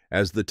again,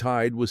 as the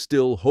tide was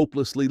still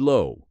hopelessly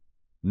low.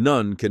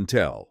 None can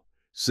tell,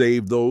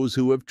 save those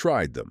who have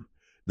tried them,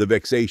 the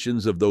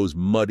vexations of those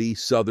muddy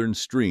southern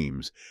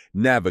streams,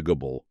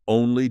 navigable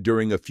only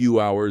during a few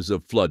hours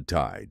of flood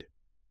tide.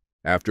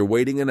 After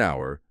waiting an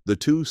hour, the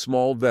 2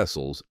 small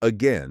vessels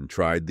again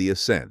tried the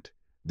ascent.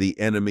 The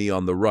enemy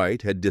on the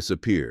right had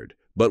disappeared,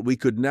 but we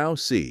could now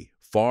see,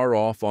 far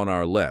off on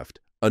our left,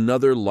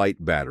 another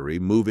light battery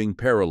moving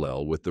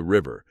parallel with the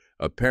river,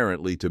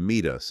 apparently to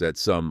meet us at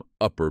some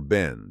upper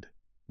bend.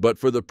 But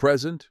for the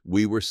present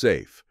we were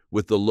safe,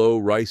 with the low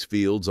rice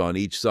fields on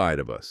each side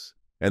of us,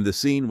 and the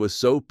scene was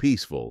so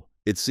peaceful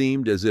it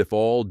seemed as if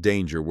all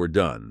danger were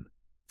done.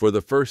 For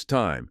the first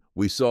time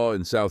we saw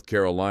in South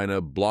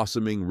Carolina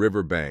blossoming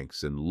river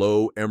banks and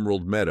low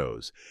emerald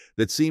meadows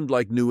that seemed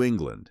like New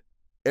England.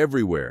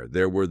 Everywhere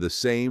there were the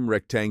same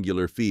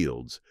rectangular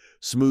fields,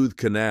 smooth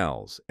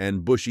canals,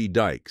 and bushy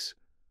dikes.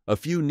 A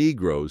few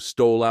Negroes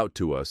stole out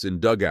to us in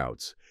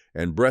dugouts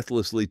and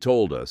breathlessly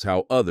told us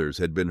how others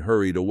had been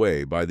hurried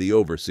away by the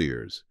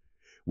overseers.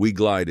 We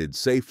glided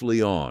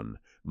safely on,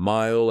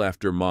 mile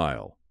after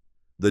mile.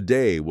 The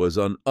day was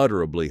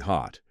unutterably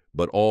hot,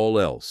 but all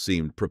else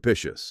seemed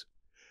propitious.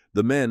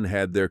 The men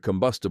had their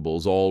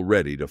combustibles all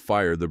ready to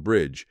fire the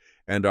bridge,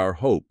 and our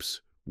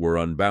hopes were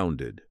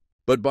unbounded.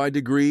 But by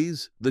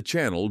degrees the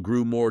channel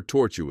grew more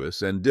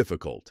tortuous and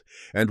difficult,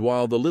 and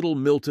while the little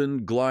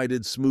Milton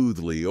glided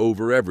smoothly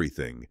over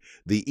everything,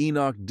 the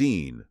Enoch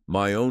Dean,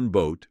 my own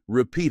boat,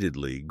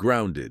 repeatedly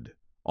grounded.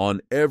 On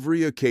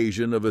every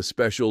occasion of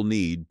especial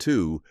need,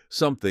 too,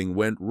 something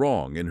went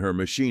wrong in her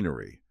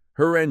machinery,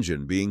 her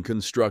engine being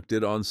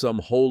constructed on some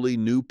wholly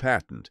new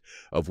patent,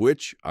 of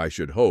which, I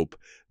should hope,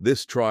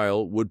 this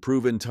trial would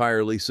prove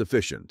entirely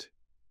sufficient.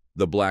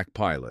 The black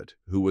pilot,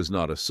 who was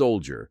not a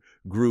soldier,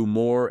 grew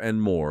more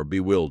and more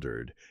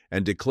bewildered,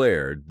 and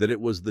declared that it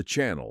was the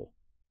channel,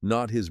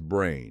 not his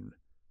brain,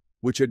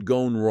 which had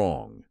gone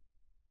wrong.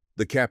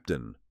 The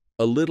captain,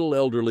 a little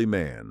elderly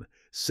man,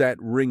 sat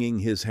wringing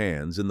his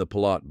hands in the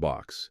pilot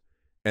box,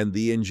 and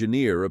the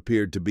engineer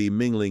appeared to be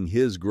mingling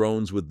his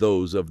groans with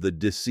those of the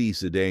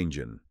deceased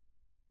engine.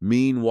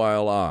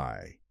 Meanwhile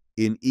I,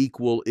 in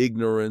equal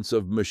ignorance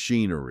of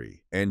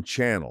machinery and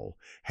channel,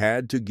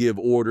 had to give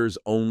orders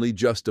only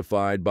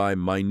justified by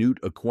minute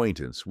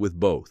acquaintance with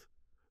both.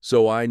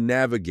 So I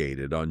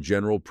navigated on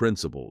general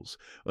principles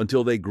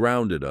until they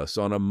grounded us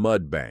on a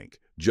mud bank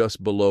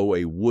just below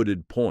a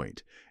wooded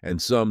point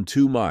and some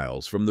 2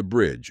 miles from the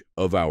bridge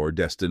of our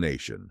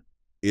destination.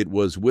 It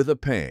was with a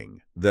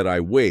pang that I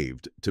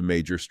waved to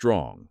Major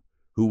Strong,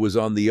 who was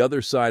on the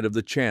other side of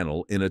the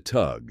channel in a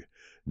tug,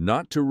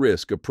 not to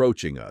risk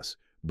approaching us,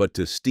 but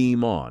to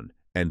steam on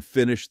and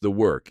finish the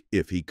work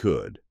if he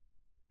could.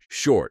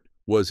 Short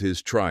was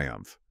his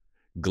triumph.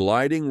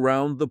 Gliding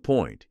round the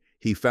point,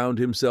 he found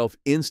himself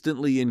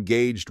instantly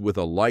engaged with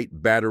a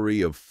light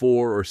battery of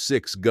 4 or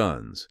 6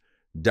 guns,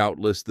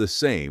 doubtless the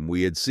same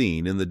we had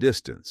seen in the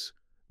distance.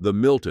 The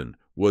Milton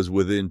was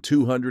within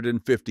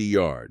 250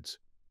 yards.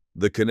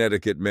 The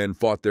Connecticut men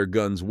fought their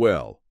guns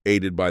well,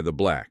 aided by the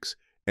blacks,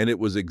 and it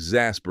was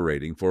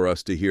exasperating for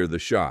us to hear the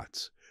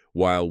shots,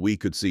 while we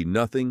could see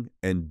nothing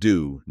and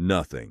do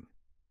nothing.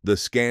 The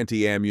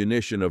scanty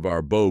ammunition of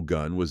our bow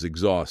gun was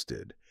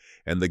exhausted,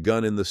 and the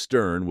gun in the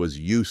stern was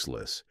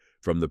useless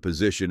from the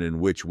position in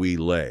which we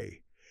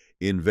lay.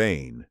 In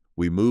vain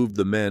we moved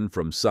the men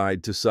from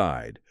side to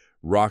side,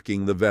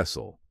 rocking the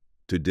vessel,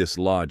 to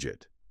dislodge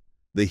it.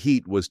 The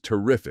heat was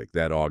terrific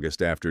that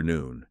August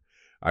afternoon.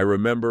 I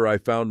remember I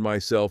found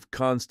myself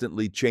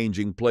constantly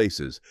changing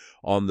places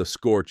on the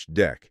scorched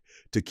deck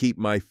to keep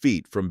my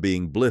feet from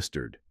being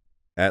blistered.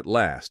 At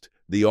last,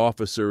 the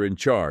officer in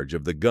charge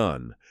of the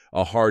gun,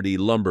 a hardy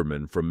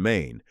lumberman from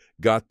Maine,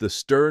 got the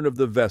stern of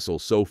the vessel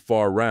so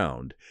far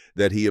round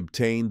that he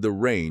obtained the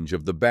range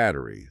of the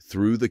battery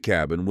through the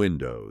cabin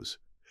windows.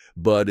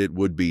 But it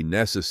would be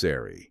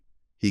necessary,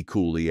 he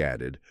coolly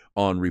added,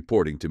 on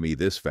reporting to me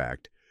this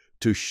fact,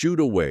 to shoot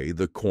away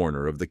the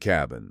corner of the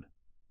cabin.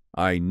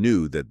 I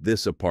knew that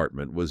this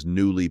apartment was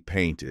newly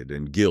painted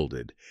and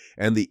gilded,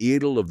 and the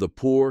idol of the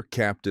poor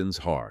captain's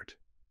heart.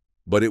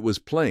 But it was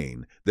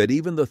plain that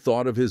even the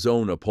thought of his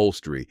own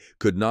upholstery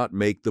could not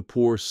make the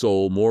poor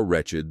soul more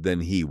wretched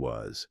than he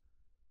was.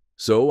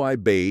 So I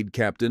bade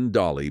Captain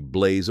Dolly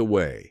blaze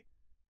away,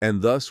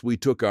 and thus we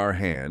took our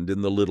hand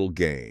in the little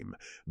game,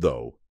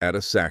 though at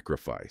a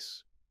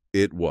sacrifice.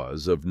 It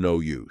was of no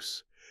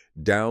use.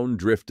 Down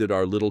drifted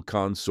our little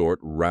consort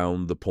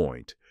round the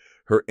point,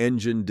 her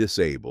engine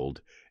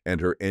disabled,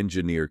 and her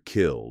engineer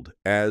killed,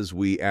 as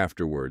we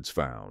afterwards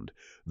found,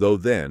 though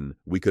then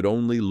we could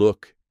only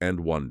look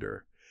and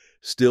wonder.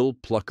 Still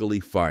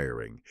pluckily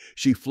firing,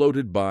 she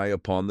floated by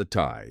upon the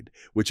tide,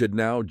 which had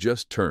now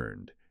just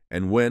turned,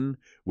 and when,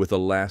 with a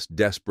last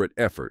desperate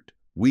effort,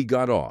 we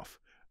got off,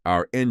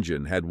 our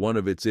engine had one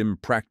of its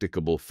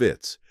impracticable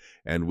fits,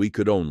 and we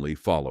could only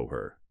follow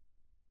her.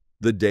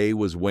 The day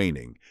was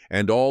waning,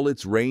 and all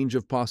its range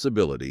of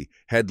possibility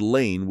had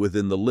lain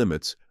within the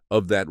limits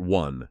of that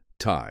one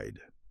tide.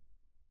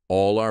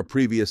 All our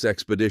previous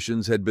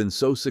expeditions had been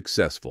so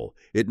successful,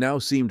 it now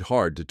seemed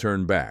hard to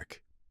turn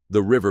back.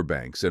 The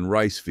riverbanks and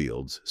rice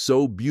fields,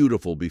 so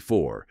beautiful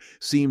before,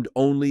 seemed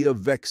only a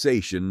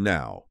vexation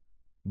now.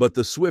 But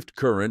the swift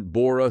current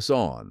bore us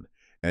on,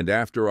 and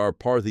after our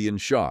Parthian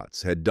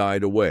shots had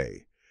died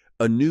away,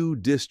 a new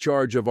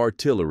discharge of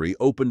artillery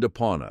opened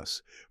upon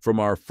us from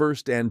our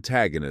first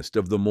antagonist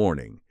of the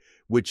morning,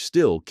 which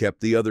still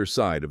kept the other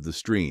side of the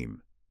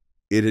stream.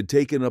 It had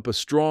taken up a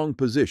strong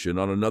position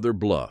on another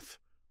bluff,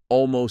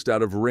 almost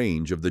out of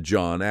range of the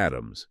John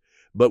Adams,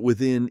 but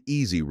within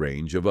easy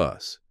range of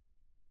us.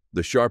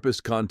 The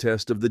sharpest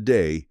contest of the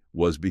day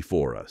was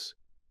before us.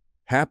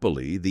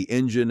 Happily, the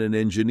engine and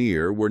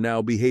engineer were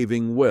now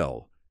behaving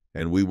well,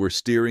 and we were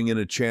steering in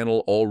a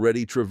channel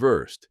already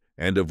traversed,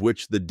 and of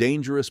which the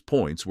dangerous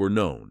points were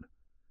known.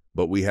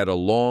 But we had a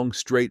long,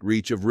 straight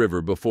reach of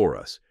river before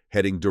us,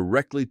 heading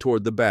directly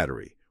toward the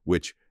battery,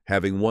 which,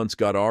 having once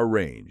got our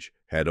range,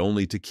 had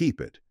only to keep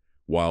it,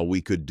 while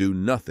we could do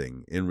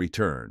nothing in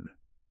return.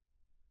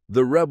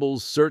 The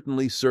rebels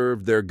certainly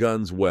served their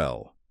guns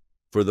well.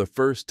 For the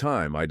first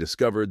time I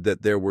discovered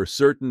that there were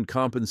certain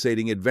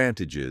compensating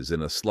advantages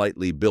in a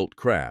slightly built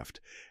craft,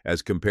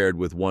 as compared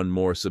with one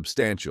more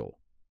substantial.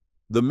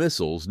 The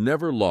missiles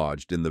never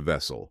lodged in the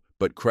vessel,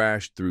 but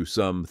crashed through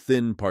some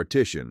thin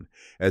partition,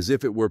 as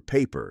if it were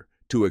paper,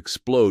 to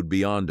explode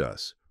beyond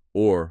us,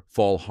 or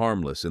fall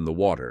harmless in the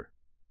water.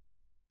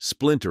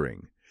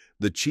 Splintering,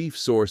 the chief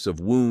source of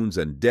wounds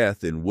and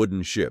death in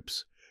wooden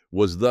ships,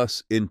 was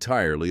thus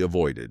entirely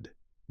avoided.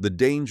 The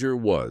danger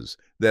was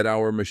that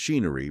our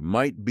machinery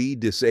might be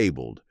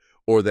disabled,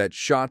 or that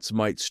shots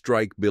might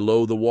strike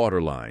below the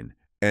waterline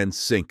and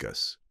sink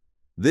us.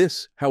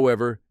 This,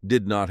 however,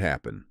 did not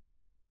happen.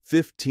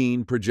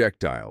 15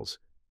 projectiles,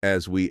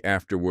 as we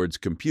afterwards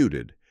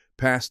computed,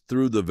 passed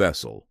through the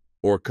vessel,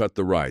 or cut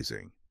the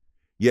rising.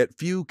 Yet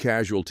few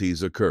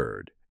casualties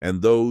occurred,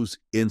 and those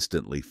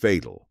instantly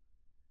fatal.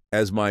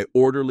 As my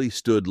orderly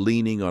stood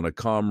leaning on a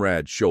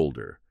comrade's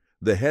shoulder,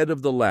 the head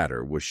of the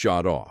latter was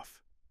shot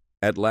off.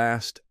 At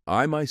last,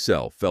 I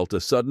myself felt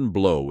a sudden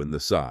blow in the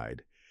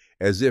side,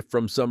 as if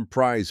from some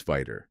prize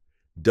fighter,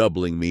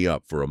 doubling me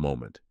up for a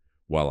moment,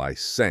 while I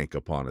sank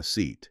upon a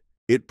seat.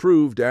 It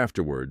proved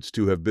afterwards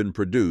to have been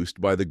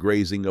produced by the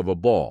grazing of a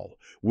ball,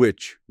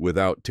 which,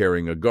 without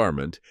tearing a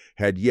garment,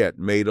 had yet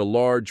made a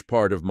large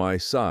part of my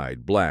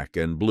side black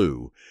and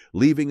blue,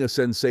 leaving a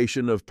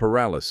sensation of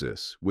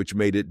paralysis which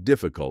made it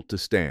difficult to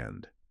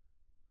stand.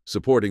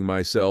 Supporting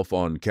myself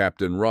on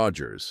Captain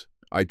Rogers,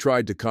 I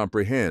tried to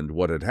comprehend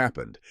what had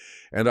happened,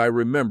 and I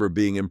remember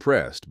being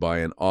impressed by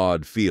an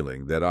odd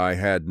feeling that I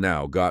had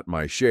now got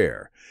my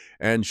share,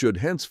 and should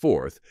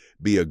henceforth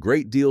be a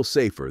great deal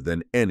safer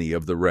than any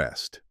of the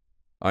rest.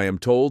 I am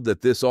told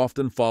that this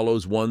often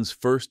follows one's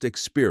first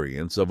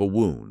experience of a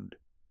wound.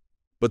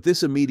 But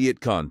this immediate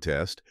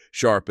contest,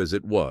 sharp as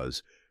it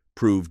was,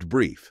 proved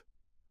brief.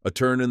 A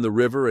turn in the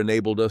river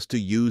enabled us to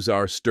use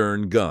our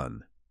stern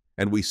gun,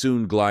 and we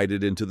soon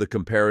glided into the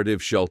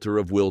comparative shelter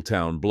of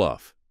Willtown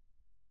Bluff.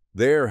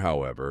 There,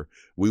 however,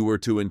 we were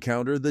to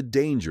encounter the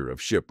danger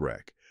of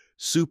shipwreck,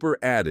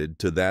 superadded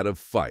to that of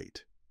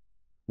fight.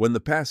 When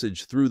the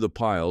passage through the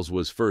piles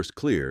was first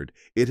cleared,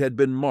 it had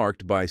been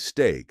marked by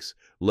stakes,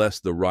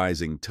 lest the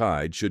rising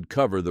tide should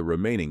cover the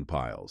remaining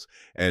piles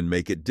and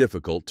make it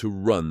difficult to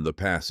run the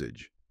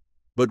passage.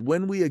 But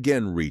when we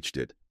again reached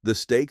it, the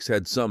stakes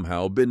had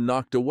somehow been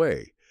knocked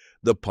away.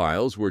 The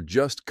piles were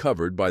just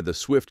covered by the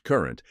swift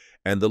current,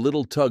 and the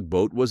little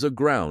tugboat was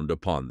aground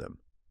upon them.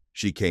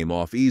 She came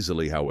off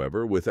easily,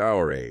 however, with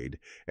our aid,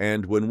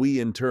 and when we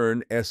in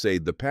turn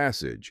essayed the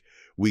passage,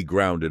 we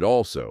grounded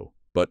also,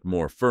 but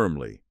more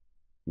firmly.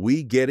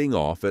 We getting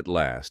off at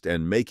last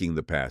and making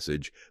the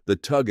passage, the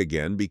tug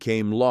again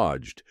became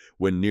lodged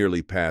when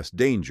nearly past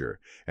danger,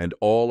 and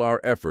all our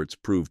efforts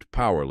proved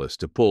powerless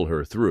to pull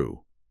her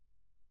through.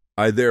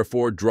 I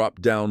therefore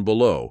dropped down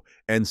below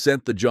and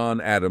sent the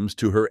John Adams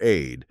to her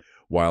aid,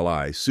 while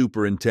I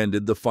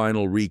superintended the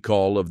final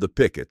recall of the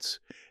pickets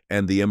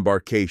and the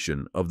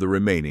embarkation of the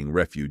remaining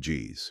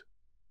refugees.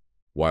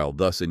 While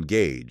thus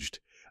engaged,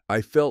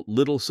 I felt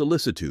little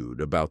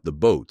solicitude about the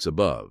boats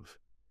above.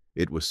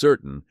 It was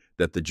certain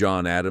that the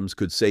John Adams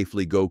could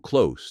safely go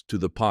close to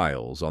the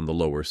piles on the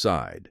lower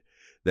side,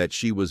 that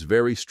she was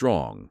very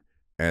strong,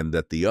 and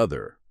that the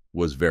other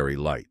was very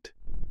light.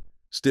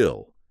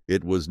 Still,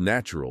 it was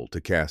natural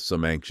to cast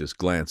some anxious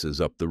glances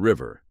up the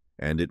river,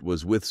 and it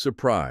was with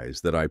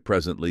surprise that I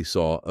presently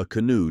saw a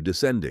canoe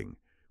descending,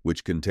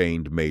 which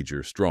contained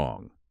Major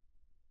Strong.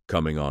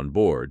 Coming on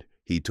board,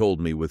 he told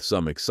me with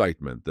some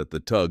excitement that the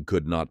tug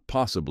could not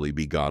possibly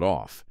be got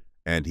off,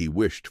 and he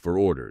wished for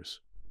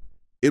orders.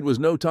 It was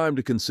no time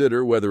to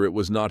consider whether it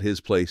was not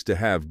his place to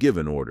have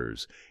given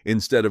orders,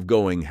 instead of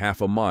going half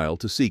a mile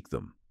to seek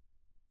them.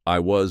 I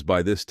was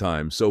by this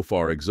time so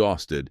far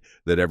exhausted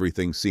that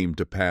everything seemed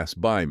to pass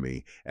by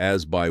me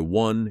as by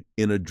one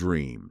in a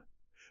dream.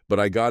 But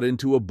I got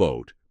into a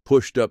boat,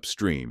 pushed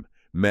upstream,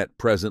 met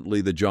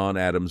presently the John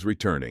Adams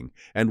returning,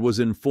 and was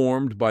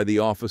informed by the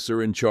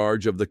officer in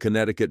charge of the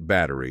Connecticut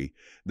battery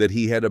that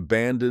he had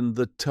abandoned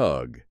the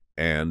tug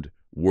and,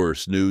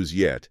 worse news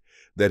yet,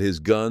 that his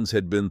guns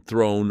had been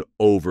thrown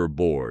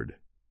overboard.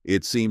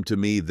 It seemed to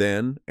me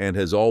then, and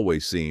has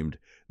always seemed,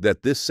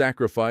 that this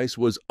sacrifice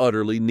was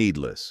utterly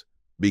needless,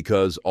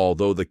 because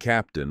although the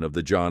captain of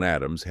the John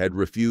Adams had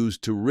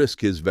refused to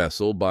risk his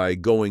vessel by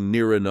going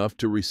near enough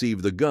to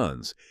receive the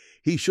guns,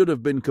 he should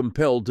have been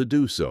compelled to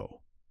do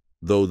so.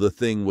 Though the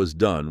thing was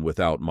done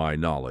without my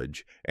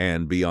knowledge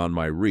and beyond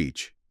my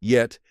reach,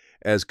 yet,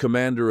 as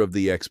commander of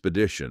the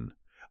expedition,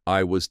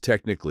 I was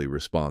technically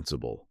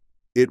responsible.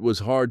 It was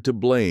hard to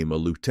blame a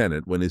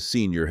lieutenant when his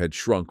senior had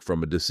shrunk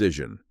from a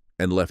decision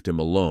and left him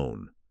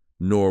alone,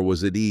 nor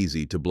was it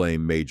easy to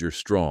blame Major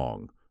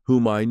Strong,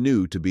 whom I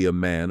knew to be a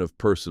man of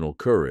personal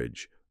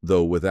courage,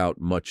 though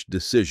without much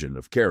decision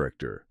of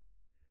character.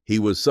 He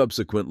was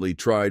subsequently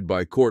tried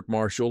by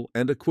court-martial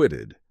and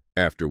acquitted,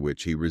 after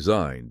which he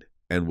resigned,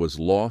 and was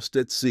lost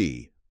at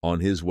sea on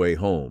his way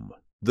home.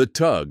 The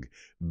tug,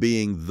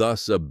 being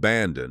thus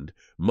abandoned,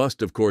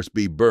 must of course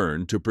be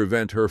burned to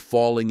prevent her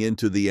falling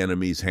into the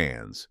enemy's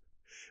hands.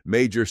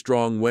 Major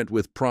Strong went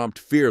with prompt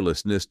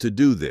fearlessness to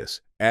do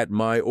this, at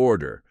my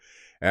order,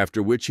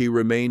 after which he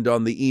remained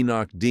on the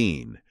Enoch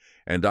Dean,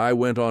 and I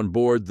went on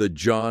board the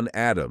John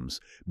Adams,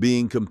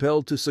 being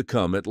compelled to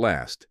succumb at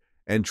last,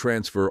 and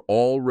transfer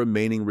all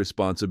remaining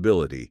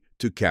responsibility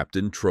to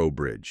Captain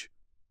Trowbridge.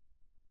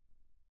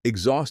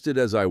 Exhausted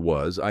as I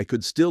was, I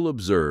could still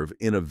observe,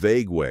 in a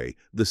vague way,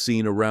 the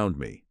scene around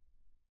me.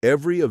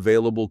 Every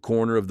available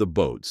corner of the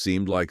boat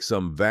seemed like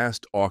some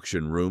vast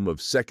auction room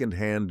of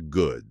second-hand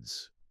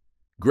goods.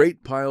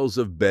 Great piles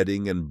of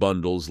bedding and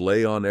bundles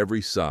lay on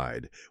every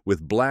side,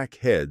 with black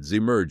heads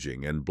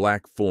emerging and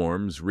black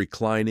forms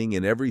reclining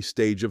in every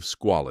stage of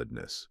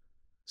squalidness.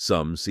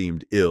 Some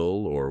seemed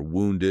ill or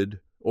wounded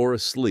or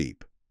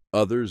asleep.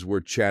 Others were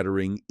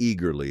chattering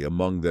eagerly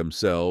among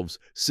themselves,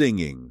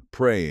 singing,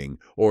 praying,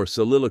 or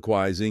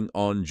soliloquizing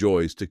on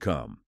joys to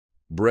come.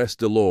 "Bress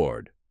de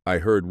Lord," I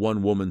heard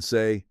one woman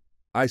say,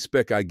 "I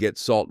spec I get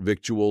salt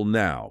victual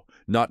now,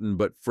 not'n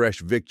but fresh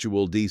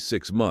victual these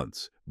 6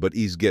 months, but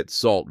e's get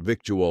salt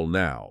victual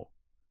now,"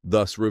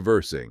 thus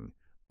reversing,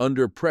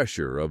 under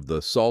pressure of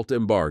the salt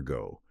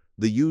embargo,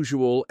 the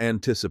usual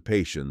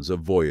anticipations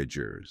of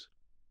voyagers.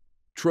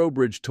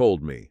 Trowbridge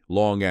told me,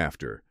 long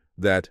after,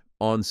 that,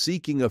 on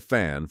seeking a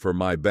fan for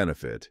my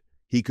benefit,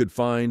 he could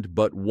find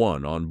but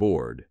one on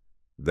board.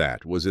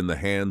 That was in the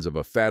hands of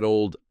a fat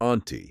old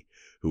auntie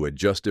who had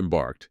just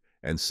embarked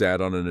and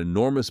sat on an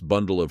enormous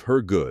bundle of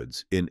her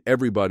goods in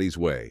everybody's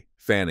way,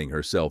 fanning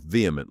herself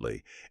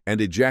vehemently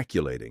and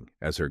ejaculating,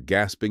 as her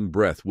gasping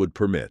breath would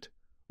permit,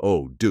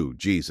 "Oh, do,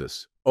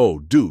 Jesus! Oh,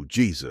 do,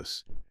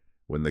 Jesus!"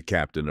 when the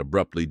captain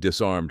abruptly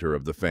disarmed her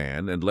of the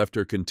fan and left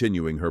her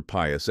continuing her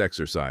pious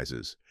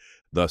exercises.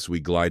 Thus we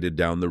glided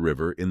down the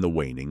river in the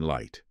waning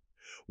light.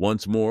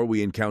 Once more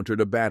we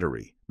encountered a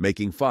battery,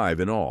 making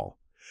 5 in all.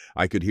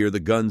 I could hear the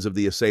guns of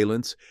the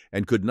assailants,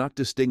 and could not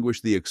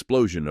distinguish the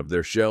explosion of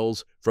their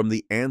shells from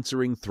the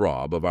answering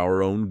throb of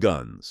our own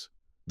guns.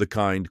 The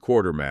kind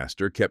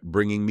quartermaster kept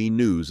bringing me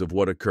news of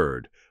what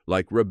occurred,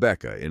 like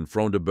Rebecca in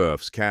Front de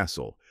Boeuf's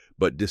castle,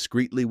 but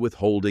discreetly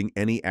withholding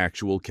any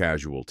actual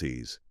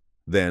casualties.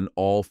 Then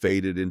all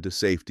faded into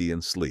safety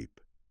and sleep,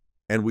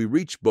 and we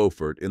reached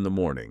Beaufort in the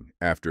morning,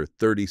 after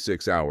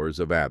 36 hours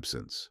of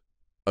absence.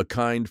 A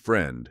kind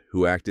friend,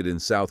 who acted in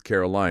South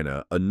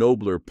Carolina a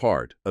nobler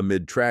part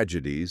amid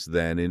tragedies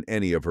than in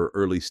any of her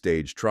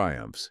early-stage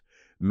triumphs,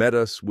 met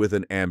us with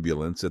an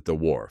ambulance at the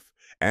wharf,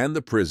 and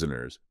the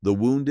prisoners, the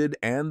wounded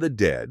and the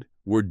dead,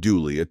 were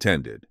duly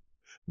attended.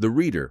 The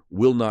reader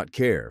will not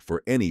care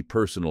for any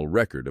personal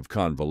record of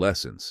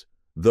convalescence,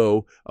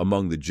 though,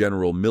 among the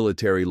general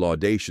military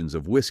laudations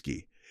of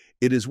whiskey,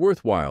 it is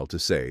worthwhile to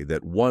say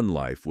that one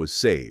life was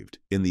saved,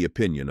 in the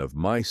opinion of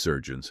my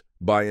surgeons,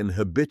 by an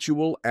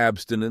habitual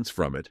abstinence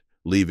from it,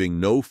 leaving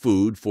no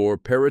food for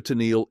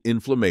peritoneal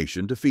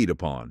inflammation to feed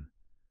upon.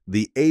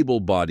 The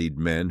able-bodied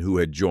men who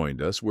had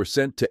joined us were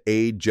sent to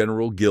aid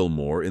General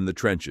Gillmore in the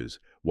trenches,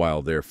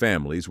 while their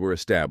families were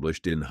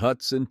established in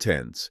huts and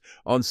tents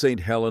on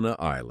St. Helena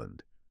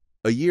Island.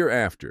 A year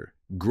after,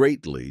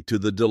 greatly to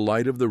the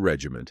delight of the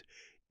regiment,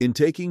 in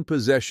taking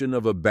possession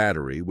of a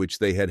battery which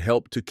they had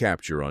helped to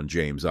capture on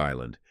James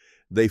Island,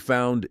 they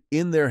found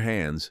in their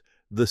hands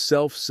the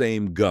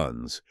self-same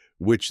guns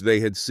which they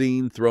had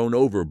seen thrown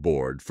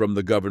overboard from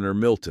the Governor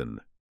Milton.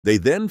 They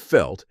then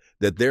felt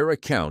that their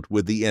account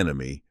with the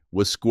enemy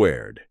was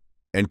squared,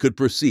 and could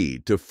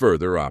proceed to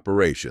further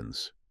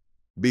operations.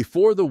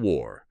 Before the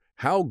war,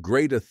 how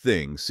great a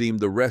thing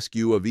seemed the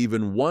rescue of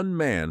even one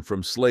man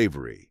from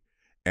slavery,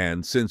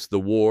 and since the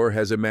war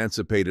has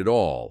emancipated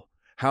all,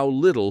 how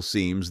little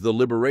seems the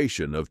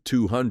liberation of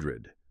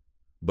 200.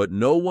 But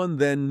no one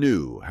then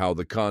knew how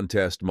the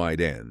contest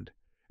might end,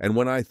 and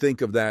when I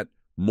think of that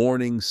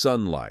morning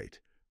sunlight,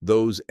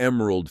 those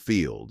emerald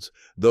fields,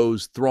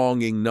 those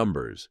thronging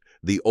numbers,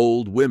 the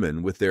old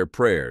women with their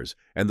prayers,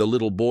 and the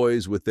little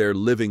boys with their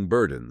living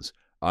burdens,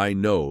 I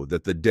know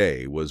that the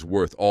day was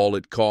worth all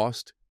it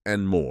cost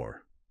and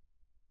more.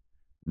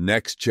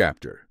 Next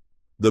chapter.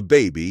 The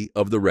baby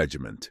of the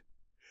regiment.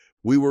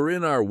 We were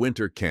in our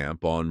winter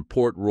camp on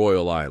Port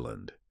Royal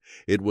Island.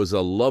 It was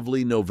a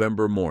lovely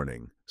November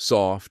morning,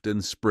 soft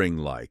and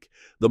spring-like.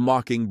 The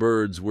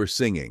mockingbirds were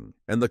singing,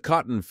 and the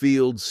cotton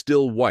fields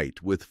still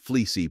white with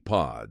fleecy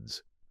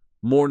pods.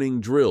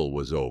 Morning drill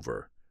was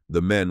over.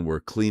 The men were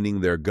cleaning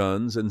their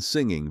guns and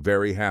singing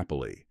very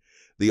happily.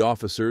 The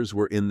officers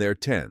were in their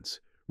tents,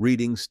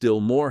 reading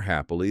still more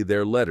happily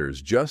their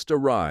letters just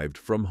arrived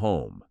from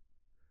home.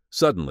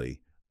 Suddenly,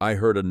 I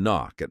heard a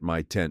knock at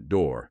my tent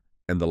door,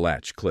 and the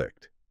latch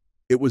clicked.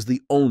 It was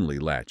the only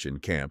latch in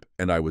camp,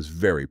 and I was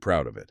very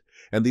proud of it,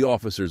 and the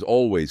officers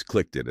always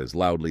clicked it as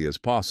loudly as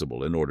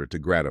possible in order to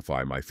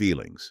gratify my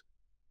feelings.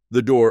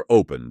 The door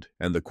opened,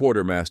 and the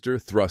quartermaster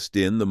thrust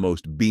in the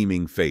most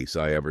beaming face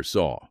I ever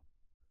saw.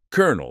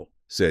 "Colonel,"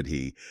 said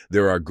he,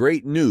 "there are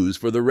great news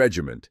for the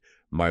regiment.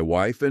 My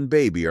wife and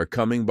baby are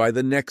coming by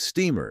the next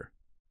steamer."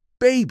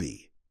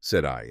 "Baby!"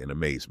 said I in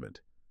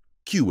amazement.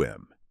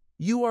 QM,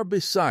 you are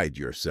beside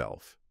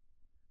yourself.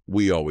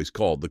 We always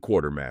called the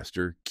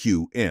quartermaster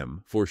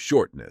QM for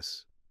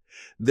shortness.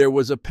 There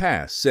was a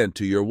pass sent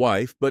to your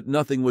wife, but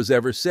nothing was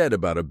ever said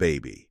about a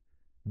baby.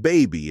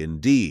 Baby,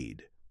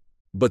 indeed.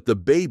 But the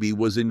baby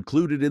was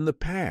included in the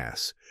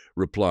pass,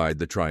 replied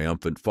the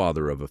triumphant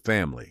father of a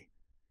family.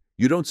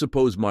 You don't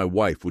suppose my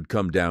wife would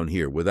come down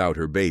here without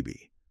her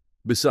baby?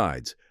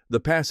 Besides, the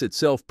pass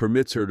itself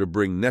permits her to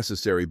bring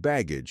necessary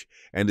baggage,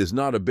 and is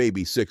not a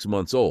baby 6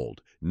 months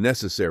old,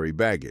 necessary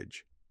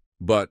baggage.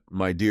 But,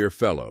 my dear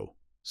fellow,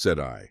 said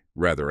I,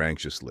 rather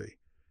anxiously,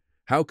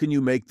 how can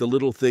you make the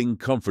little thing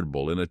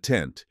comfortable in a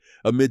tent,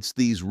 amidst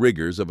these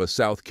rigors of a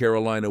South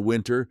Carolina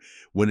winter,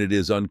 when it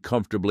is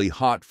uncomfortably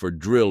hot for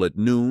drill at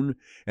noon,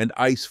 and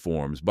ice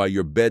forms by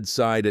your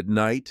bedside at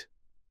night?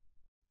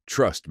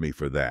 Trust me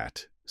for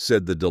that,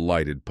 said the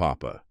delighted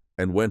papa,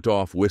 and went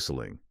off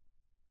whistling.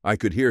 I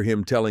could hear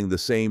him telling the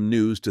same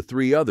news to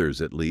 3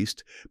 others at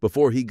least,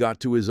 before he got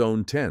to his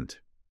own tent.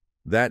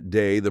 That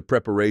day the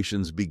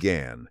preparations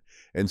began,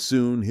 and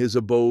soon his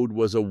abode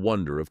was a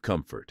wonder of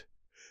comfort.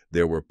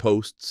 There were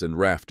posts and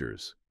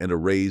rafters, and a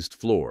raised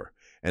floor,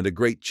 and a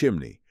great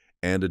chimney,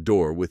 and a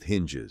door with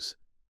hinges,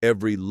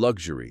 every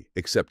luxury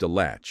except a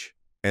latch,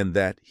 and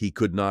that he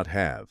could not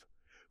have,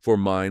 for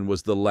mine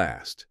was the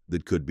last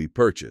that could be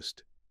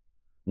purchased.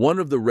 One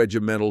of the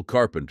regimental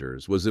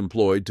carpenters was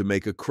employed to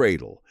make a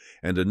cradle,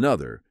 and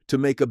another to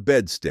make a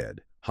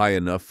bedstead high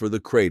enough for the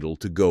cradle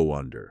to go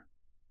under.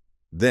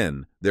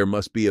 Then there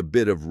must be a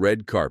bit of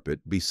red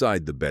carpet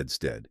beside the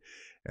bedstead,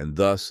 and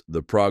thus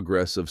the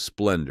progress of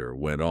splendor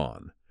went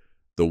on.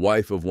 The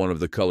wife of one of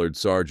the colored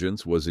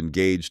sergeants was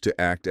engaged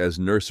to act as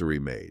nursery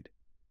maid.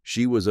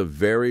 She was a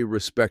very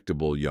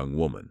respectable young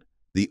woman,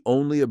 the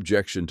only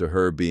objection to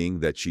her being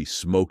that she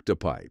smoked a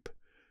pipe.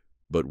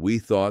 But we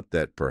thought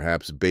that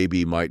perhaps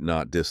baby might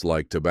not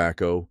dislike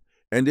tobacco,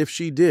 and if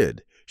she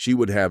did, she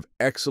would have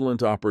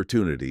excellent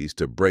opportunities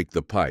to break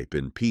the pipe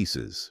in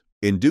pieces.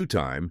 In due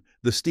time,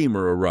 the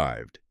steamer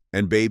arrived,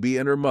 and baby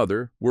and her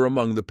mother were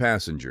among the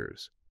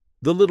passengers.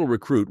 The little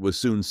recruit was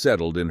soon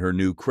settled in her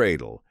new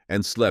cradle,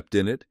 and slept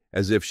in it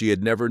as if she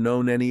had never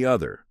known any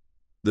other.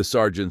 The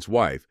sergeant's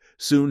wife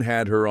soon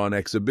had her on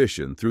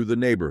exhibition through the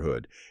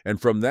neighborhood, and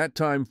from that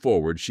time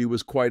forward she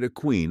was quite a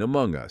queen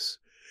among us.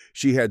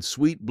 She had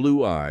sweet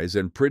blue eyes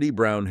and pretty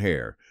brown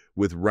hair,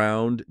 with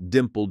round,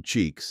 dimpled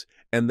cheeks,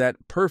 and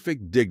that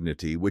perfect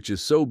dignity which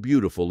is so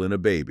beautiful in a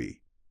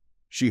baby.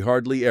 She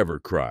hardly ever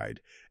cried,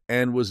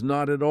 and was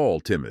not at all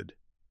timid.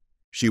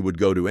 She would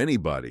go to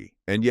anybody,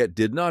 and yet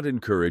did not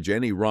encourage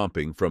any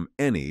romping from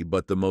any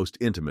but the most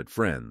intimate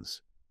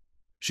friends.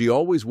 She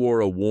always wore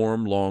a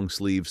warm,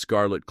 long-sleeved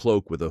scarlet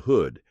cloak with a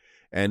hood,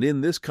 and in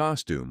this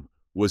costume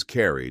was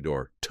carried,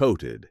 or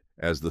toted,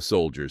 as the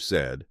soldiers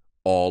said,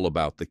 all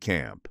about the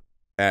camp.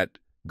 At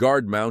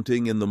guard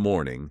mounting in the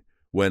morning,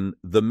 when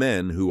the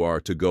men who are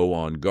to go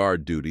on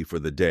guard duty for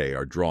the day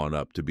are drawn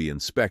up to be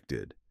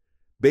inspected,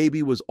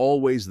 baby was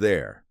always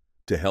there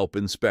to help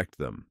inspect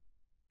them.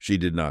 She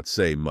did not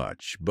say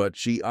much, but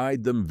she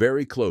eyed them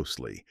very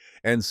closely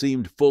and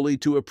seemed fully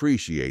to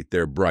appreciate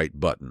their bright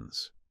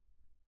buttons.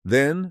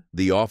 Then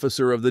the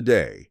officer of the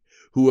day,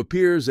 who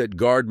appears at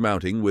guard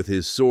mounting with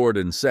his sword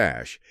and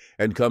sash,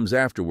 and comes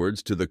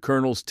afterwards to the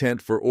colonel's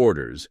tent for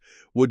orders,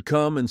 would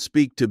come and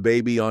speak to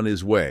baby on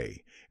his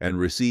way, and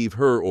receive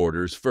her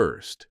orders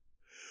first.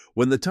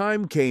 When the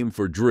time came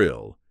for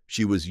drill,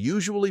 she was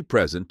usually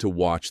present to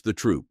watch the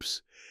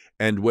troops,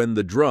 and when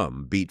the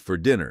drum beat for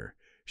dinner,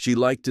 she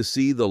liked to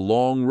see the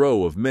long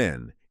row of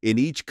men in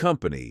each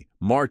company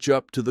march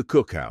up to the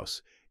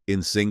cookhouse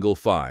in single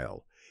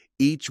file,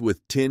 each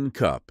with tin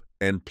cup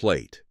and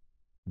plate.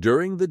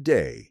 During the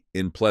day,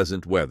 in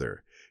pleasant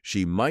weather,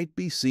 she might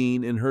be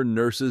seen in her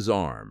nurse's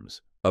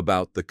arms,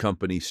 about the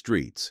company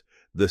streets,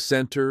 the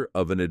center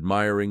of an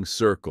admiring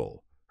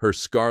circle, her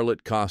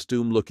scarlet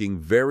costume looking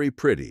very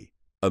pretty,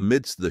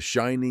 amidst the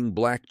shining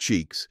black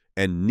cheeks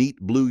and neat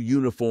blue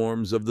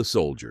uniforms of the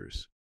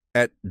soldiers.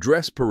 At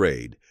dress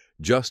parade,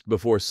 just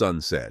before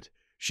sunset,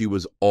 she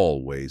was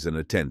always an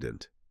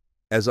attendant.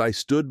 As I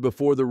stood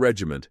before the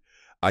regiment,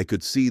 I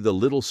could see the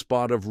little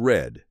spot of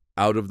red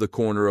out of the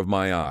corner of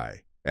my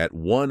eye, at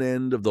one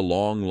end of the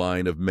long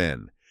line of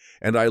men,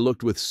 and I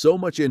looked with so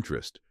much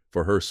interest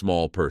for her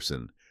small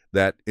person,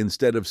 that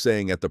instead of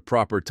saying at the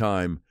proper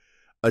time,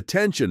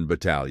 "Attention,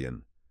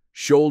 battalion!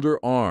 Shoulder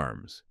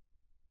arms!"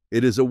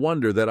 it is a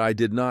wonder that I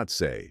did not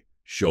say,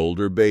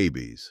 "Shoulder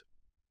babies."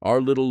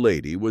 Our little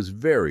lady was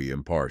very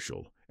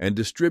impartial, and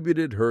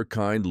distributed her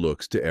kind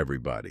looks to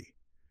everybody.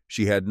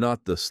 She had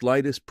not the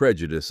slightest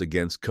prejudice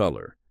against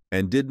color,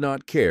 and did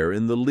not care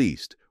in the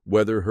least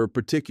whether her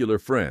particular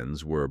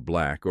friends were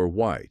black or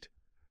white.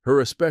 Her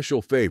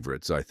especial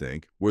favorites, I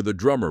think, were the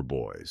drummer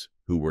boys,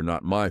 who were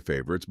not my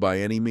favorites by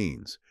any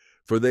means,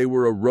 for they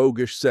were a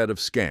roguish set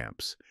of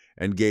scamps,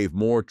 and gave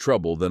more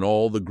trouble than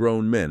all the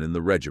grown men in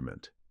the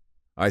regiment.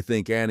 I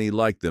think Annie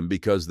liked them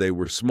because they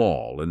were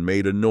small and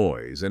made a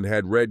noise and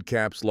had red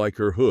caps like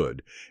her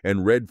hood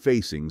and red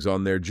facings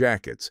on their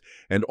jackets,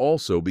 and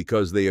also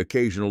because they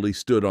occasionally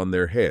stood on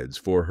their heads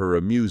for her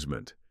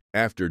amusement.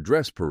 After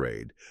dress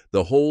parade,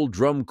 the whole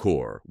drum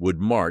corps would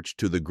march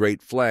to the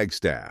great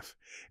flagstaff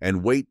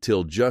and wait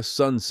till just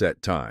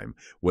sunset time,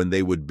 when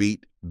they would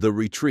beat the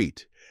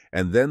retreat,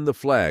 and then the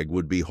flag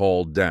would be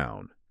hauled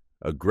down.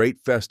 A great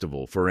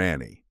festival for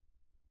Annie.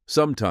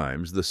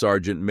 Sometimes the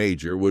sergeant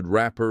major would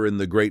wrap her in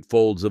the great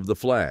folds of the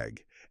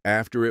flag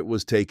after it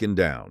was taken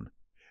down,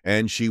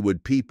 and she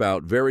would peep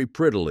out very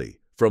prettily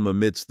from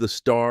amidst the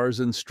stars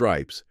and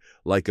stripes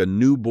like a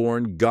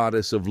newborn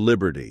goddess of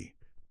liberty.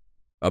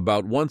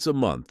 About once a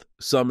month,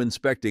 some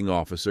inspecting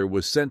officer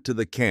was sent to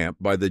the camp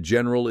by the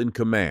general in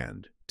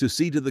command to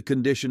see to the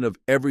condition of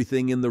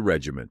everything in the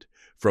regiment,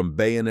 from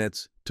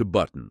bayonets to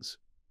buttons.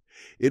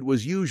 It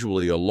was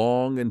usually a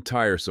long and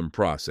tiresome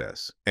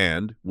process,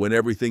 and, when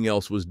everything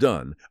else was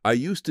done, I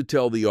used to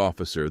tell the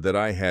officer that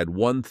I had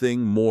one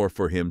thing more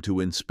for him to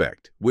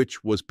inspect,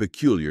 which was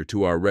peculiar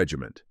to our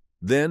regiment.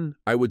 Then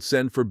I would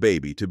send for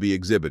baby to be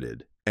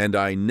exhibited, and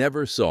I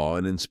never saw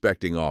an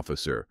inspecting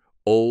officer,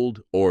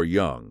 old or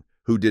young,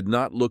 who did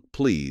not look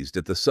pleased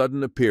at the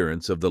sudden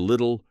appearance of the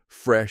little,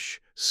 fresh,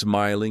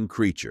 smiling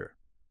creature,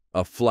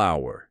 a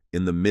flower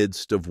in the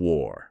midst of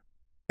war.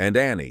 And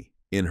Annie,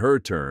 in her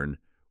turn,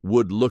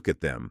 would look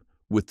at them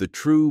with the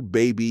true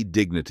baby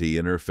dignity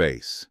in her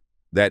face,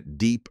 that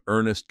deep,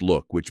 earnest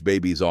look which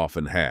babies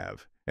often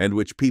have, and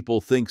which people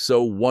think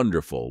so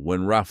wonderful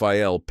when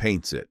Raphael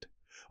paints it,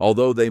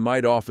 although they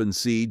might often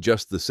see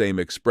just the same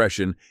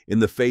expression in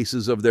the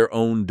faces of their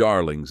own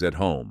darlings at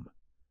home.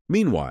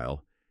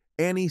 Meanwhile,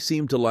 Annie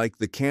seemed to like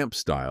the camp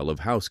style of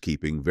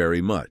housekeeping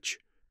very much.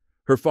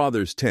 Her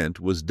father's tent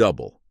was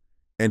double,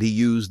 and he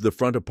used the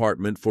front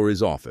apartment for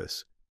his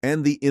office,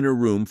 and the inner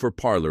room for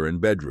parlor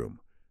and bedroom,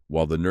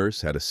 while the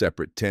nurse had a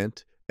separate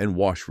tent and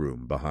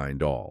washroom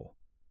behind all.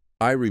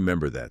 I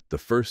remember that, the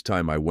first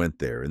time I went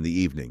there in the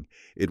evening,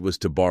 it was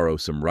to borrow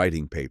some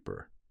writing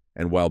paper,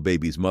 and while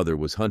baby's mother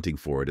was hunting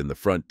for it in the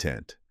front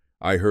tent,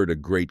 I heard a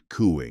great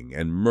cooing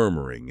and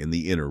murmuring in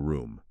the inner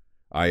room.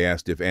 I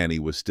asked if Annie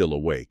was still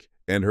awake,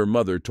 and her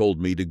mother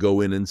told me to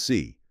go in and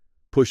see.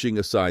 Pushing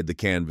aside the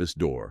canvas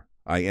door,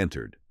 I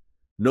entered.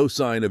 No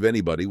sign of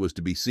anybody was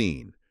to be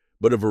seen,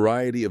 but a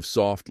variety of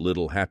soft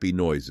little happy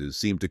noises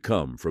seemed to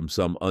come from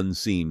some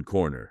unseen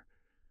corner.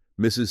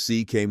 Mrs.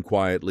 C came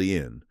quietly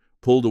in,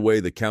 pulled away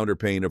the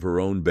counterpane of her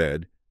own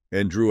bed,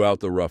 and drew out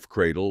the rough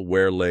cradle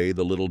where lay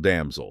the little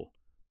damsel,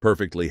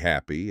 perfectly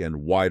happy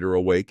and wider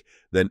awake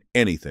than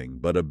anything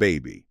but a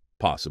baby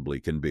possibly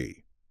can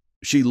be.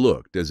 She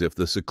looked as if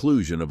the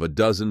seclusion of a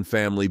dozen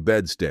family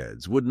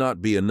bedsteads would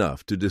not be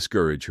enough to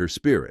discourage her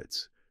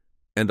spirits,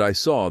 and I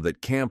saw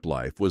that camp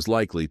life was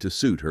likely to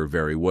suit her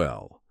very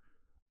well.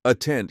 A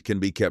tent can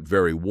be kept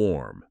very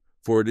warm,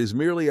 for it is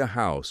merely a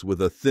house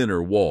with a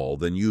thinner wall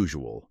than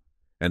usual,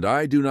 and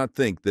I do not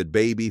think that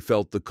baby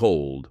felt the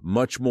cold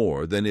much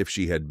more than if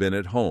she had been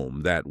at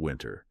home that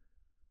winter.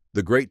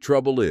 The great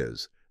trouble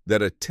is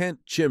that a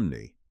tent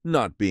chimney,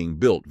 not being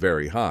built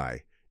very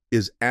high,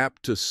 is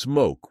apt to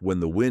smoke when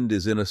the wind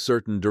is in a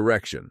certain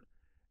direction,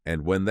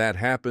 and when that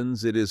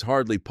happens it is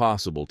hardly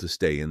possible to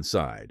stay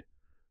inside.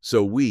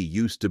 So we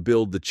used to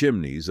build the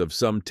chimneys of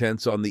some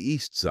tents on the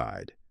east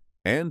side,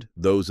 and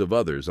those of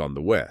others on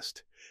the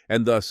west,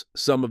 and thus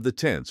some of the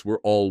tents were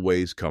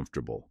always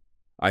comfortable.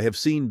 I have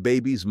seen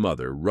baby's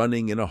mother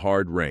running in a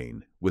hard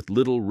rain, with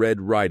little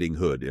Red Riding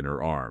Hood in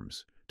her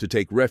arms, to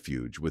take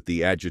refuge with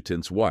the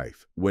adjutant's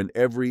wife when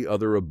every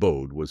other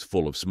abode was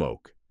full of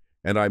smoke,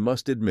 and I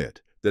must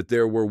admit that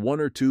there were 1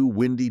 or 2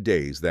 windy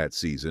days that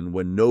season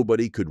when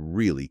nobody could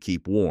really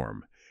keep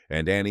warm,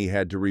 and Annie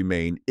had to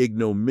remain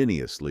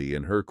ignominiously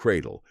in her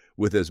cradle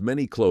with as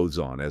many clothes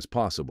on as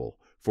possible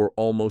for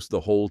almost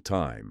the whole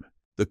time.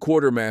 The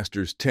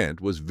quartermaster's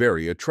tent was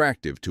very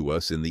attractive to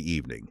us in the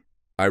evening.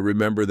 I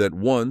remember that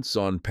once,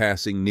 on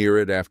passing near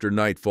it after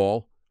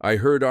nightfall, I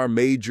heard our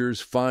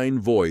major's fine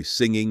voice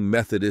singing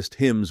Methodist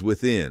hymns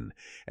within,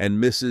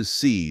 and Mrs.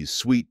 C.'s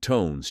sweet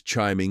tones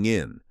chiming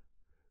in.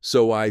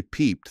 So I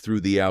peeped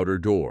through the outer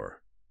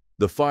door.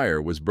 The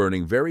fire was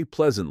burning very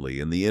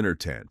pleasantly in the inner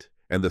tent,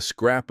 and the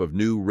scrap of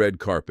new red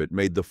carpet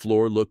made the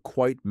floor look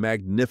quite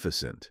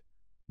magnificent.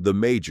 The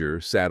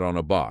major sat on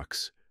a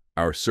box,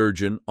 our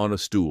surgeon on a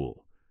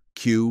stool,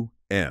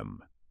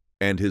 Q.M.,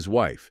 and his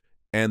wife,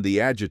 and the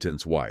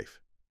adjutant's wife,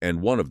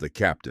 and one of the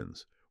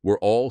captains, were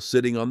all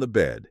sitting on the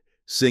bed,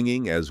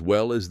 singing as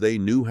well as they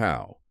knew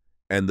how,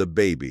 and the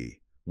baby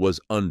was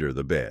under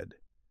the bed.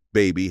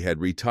 Baby had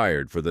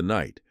retired for the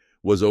night,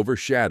 was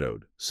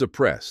overshadowed,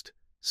 suppressed,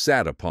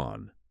 sat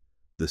upon.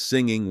 The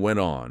singing went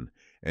on,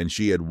 and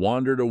she had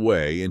wandered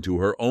away into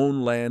her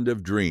own land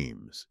of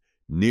dreams,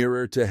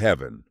 nearer to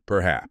heaven,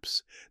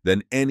 perhaps,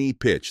 than any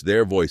pitch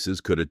their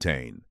voices could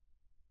attain.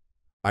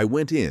 I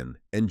went in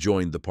and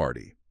joined the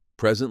party.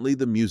 Presently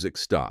the music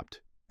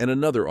stopped, and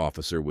another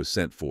officer was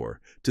sent for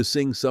to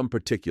sing some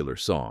particular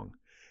song.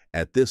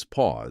 At this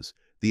pause,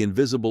 the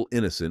invisible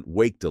innocent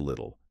waked a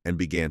little and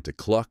began to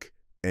cluck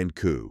and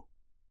coo.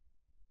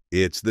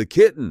 "It's the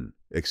kitten!"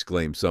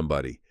 exclaimed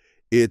somebody.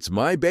 "It's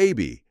my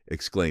baby!"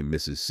 exclaimed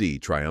Mrs. C.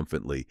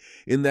 triumphantly,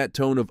 in that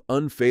tone of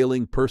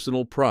unfailing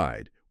personal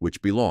pride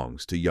which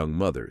belongs to young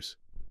mothers.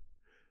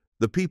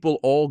 The people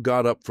all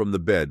got up from the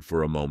bed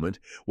for a moment,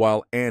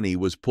 while Annie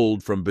was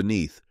pulled from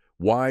beneath,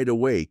 wide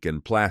awake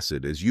and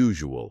placid as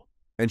usual,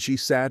 and she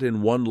sat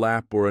in one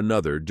lap or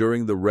another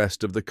during the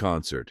rest of the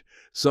concert,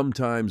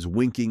 sometimes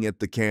winking at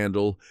the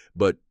candle,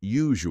 but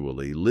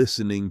usually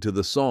listening to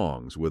the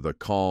songs with a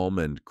calm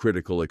and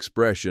critical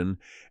expression,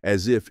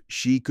 as if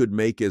she could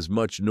make as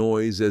much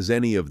noise as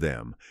any of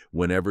them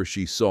whenever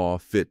she saw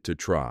fit to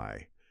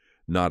try.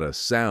 Not a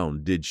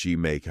sound did she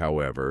make,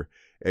 however,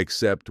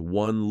 except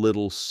one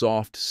little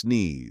soft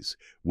sneeze,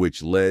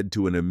 which led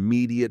to an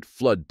immediate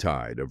flood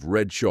tide of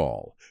red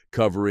shawl,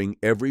 covering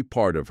every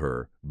part of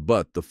her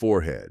but the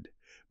forehead.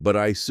 But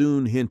I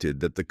soon hinted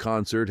that the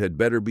concert had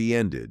better be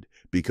ended,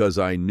 because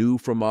I knew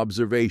from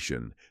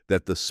observation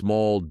that the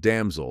small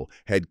damsel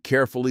had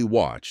carefully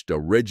watched a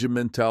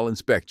regimental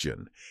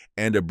inspection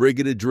and a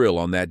brigade drill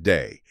on that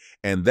day,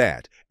 and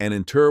that an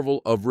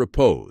interval of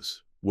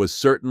repose was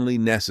certainly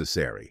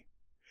necessary.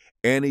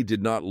 Annie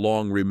did not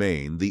long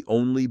remain the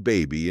only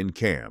baby in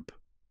camp.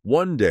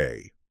 One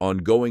day, on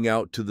going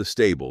out to the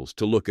stables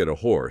to look at a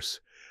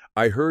horse,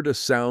 I heard a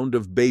sound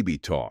of baby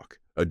talk,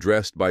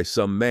 addressed by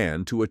some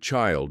man to a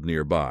child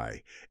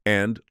nearby,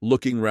 and,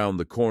 looking round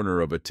the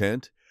corner of a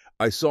tent,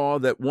 I saw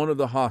that one of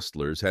the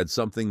hostlers had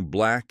something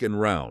black and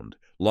round,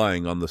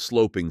 lying on the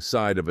sloping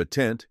side of a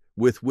tent,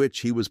 with which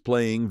he was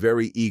playing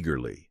very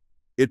eagerly.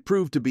 It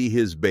proved to be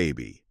his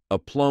baby, a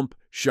plump,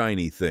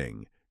 shiny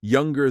thing,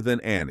 younger than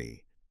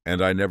Annie, and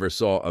I never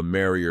saw a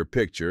merrier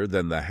picture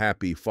than the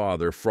happy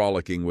father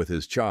frolicking with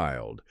his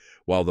child,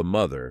 while the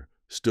mother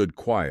stood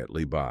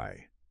quietly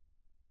by.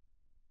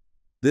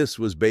 This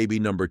was baby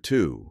number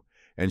 2,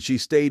 and she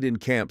stayed in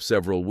camp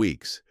several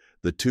weeks,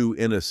 the two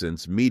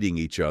innocents meeting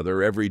each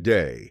other every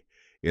day,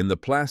 in the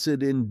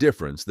placid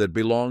indifference that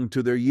belonged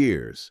to their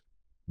years.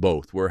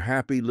 Both were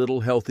happy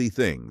little healthy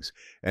things,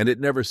 and it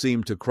never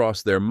seemed to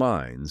cross their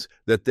minds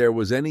that there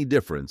was any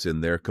difference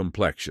in their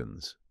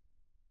complexions.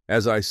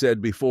 As I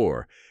said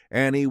before,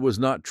 Annie was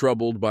not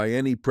troubled by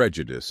any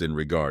prejudice in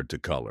regard to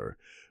color,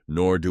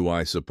 nor do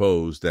I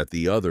suppose that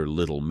the other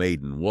little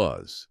maiden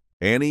was.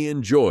 Annie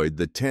enjoyed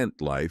the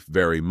tent life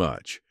very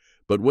much,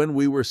 but when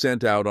we were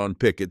sent out on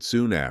picket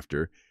soon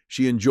after,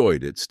 she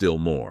enjoyed it still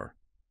more.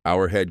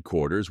 Our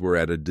headquarters were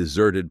at a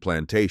deserted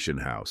plantation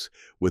house,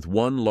 with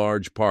one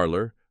large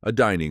parlor, a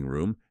dining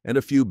room, and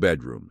a few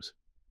bedrooms.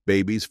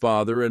 Baby's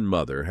father and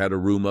mother had a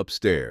room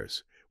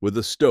upstairs, with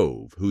a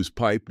stove whose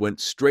pipe went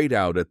straight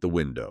out at the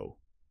window.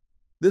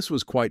 This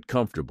was quite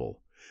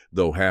comfortable,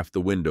 though half the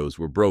windows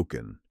were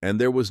broken, and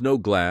there was no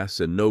glass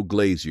and no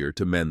glazier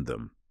to mend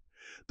them.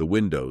 The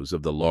windows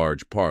of the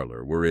large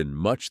parlor were in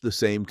much the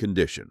same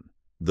condition,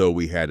 though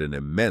we had an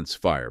immense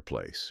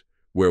fireplace,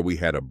 where we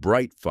had a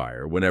bright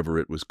fire whenever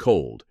it was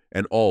cold,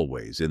 and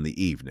always in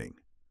the evening.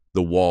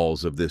 The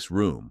walls of this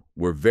room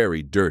were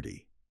very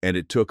dirty, and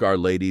it took our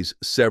ladies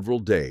several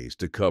days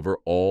to cover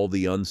all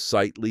the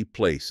unsightly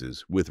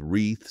places with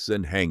wreaths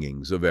and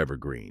hangings of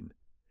evergreen.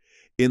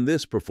 In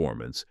this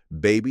performance,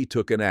 baby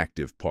took an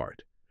active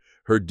part.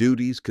 Her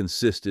duties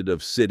consisted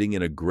of sitting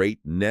in a great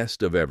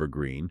nest of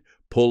evergreen,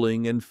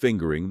 pulling and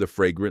fingering the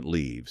fragrant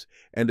leaves,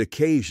 and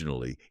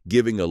occasionally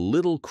giving a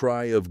little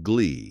cry of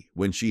glee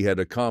when she had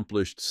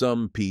accomplished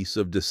some piece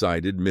of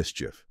decided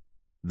mischief.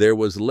 There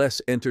was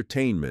less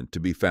entertainment to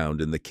be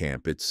found in the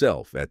camp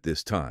itself at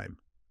this time,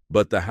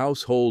 but the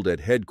household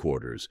at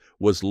headquarters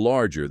was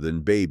larger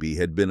than baby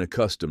had been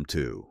accustomed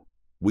to.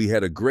 We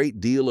had a great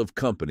deal of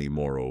company,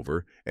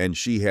 moreover, and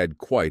she had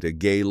quite a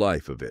gay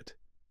life of it.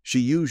 She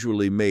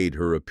usually made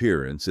her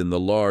appearance in the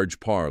large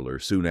parlor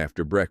soon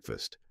after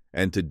breakfast,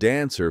 and to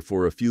dance her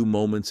for a few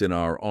moments in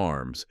our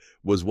arms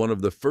was one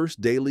of the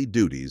first daily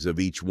duties of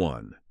each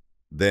one.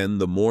 Then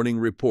the morning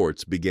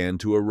reports began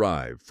to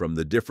arrive from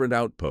the different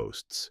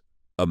outposts,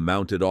 a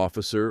mounted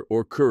officer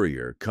or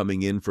courier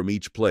coming in from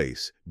each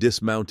place,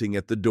 dismounting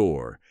at the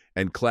door,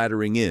 and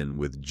clattering in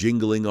with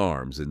jingling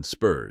arms and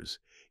spurs,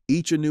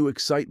 each a new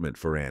excitement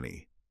for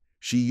Annie.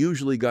 She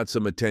usually got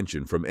some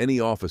attention from any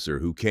officer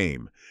who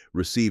came,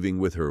 receiving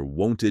with her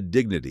wonted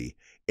dignity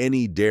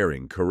any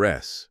daring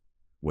caress.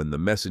 When the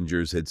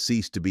messengers had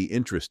ceased to be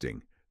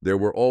interesting, there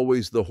were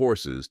always the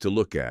horses to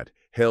look at,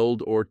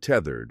 held or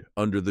tethered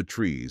under the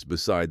trees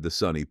beside the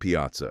sunny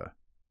piazza.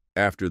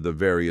 After the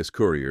various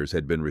couriers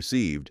had been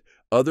received,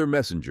 other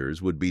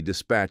messengers would be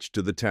dispatched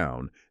to the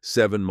town,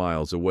 7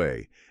 miles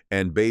away,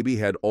 and baby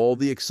had all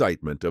the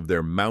excitement of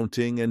their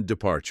mounting and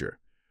departure.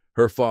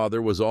 Her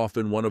father was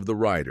often one of the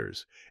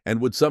riders,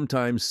 and would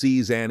sometimes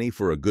seize Annie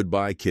for a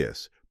goodbye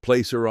kiss,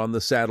 place her on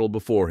the saddle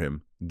before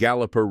him,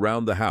 gallop her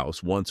round the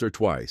house once or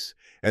twice,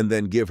 and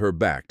then give her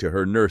back to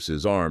her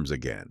nurse's arms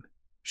again.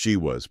 She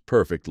was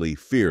perfectly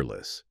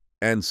fearless,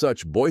 and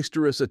such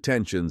boisterous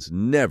attentions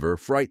never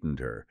frightened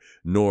her,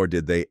 nor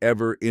did they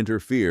ever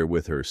interfere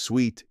with her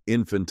sweet,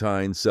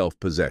 infantine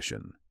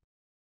self-possession.